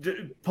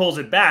 pulls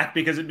it back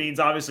because it means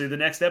obviously the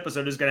next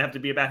episode is going to have to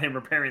be about him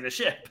repairing the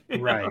ship.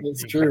 Right,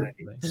 it's true.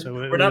 So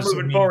we're not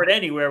moving forward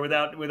anywhere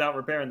without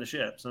repairing the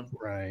ship. So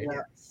right.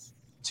 Yeah.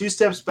 2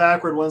 steps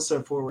backward, 1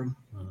 step forward.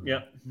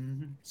 Yep.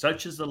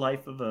 Such is the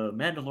life of a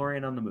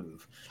Mandalorian on the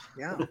move.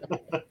 Yeah.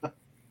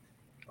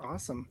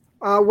 Awesome.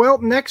 Well,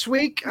 next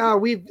week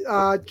we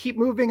keep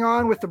moving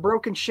on with the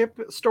broken ship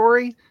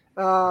story.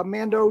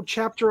 Mando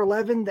chapter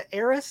 11, the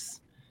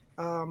heiress.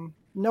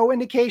 No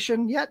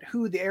indication yet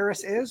who the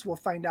heiress is. We'll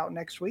find out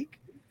next week.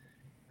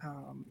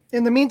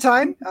 In the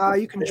meantime,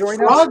 you can join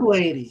Frog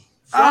Lady.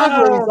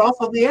 Frog Lady is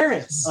also the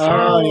heiress.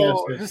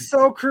 It's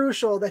so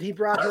crucial that he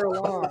brought her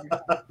along.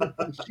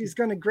 She's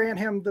going to grant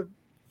him the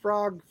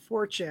frog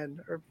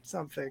fortune or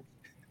something.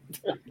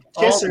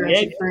 Kiss her.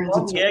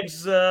 All the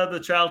eggs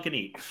the child can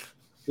eat.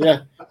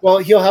 Yeah. Well,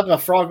 he'll have a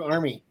frog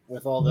army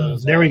with all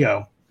those. There we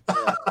go.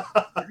 Yeah.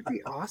 That'd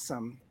be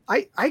awesome.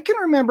 I can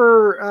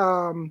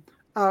remember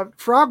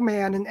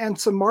Frogman and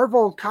some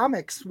Marvel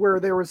comics where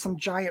there was some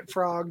giant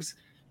frogs.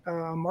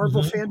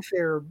 Marvel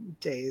fanfare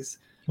days.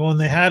 Well, and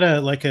they had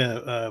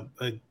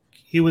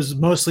he was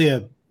mostly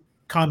a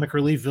comic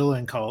relief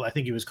villain I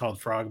think he was called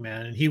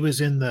Frogman, and he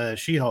was in the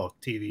She-Hulk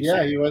TV series.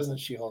 Yeah, he was in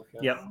She-Hulk.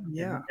 Yep.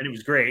 Yeah. And it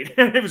was great.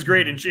 It was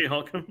great in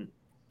She-Hulk.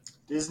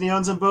 Disney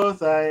owns them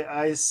both.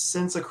 I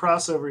sense a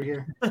crossover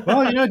here.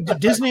 Well,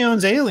 Disney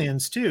owns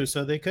Aliens too,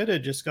 so they could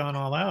have just gone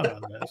all out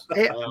on this.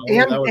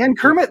 And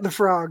Kermit the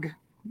Frog.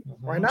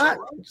 Why not?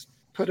 Just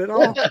put it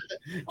all.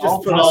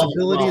 All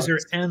possibilities are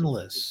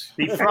endless.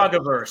 The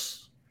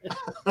Frogiverse.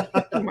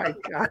 Oh my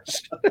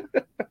gosh.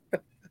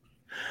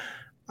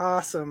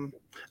 Awesome.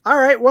 All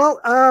right. Well,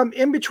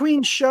 in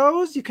between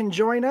shows, you can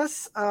join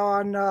us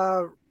on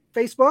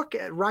Facebook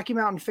at Rocky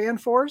Mountain Fan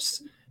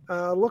Force.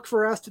 Look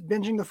for us at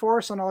Binging the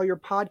Force on all your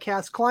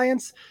podcast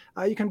clients.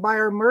 You can buy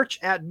our merch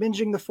at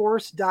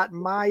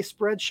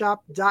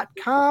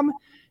bingingtheforce.myspreadshop.com.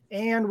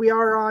 And we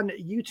are on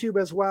YouTube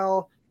as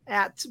well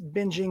at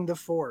Binging the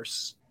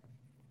Force.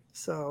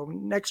 So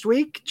next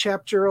week,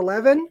 chapter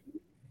 11.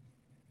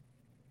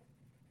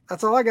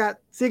 That's all I got.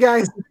 See you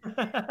guys.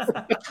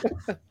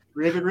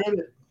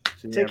 Ribbit.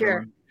 Take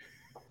care.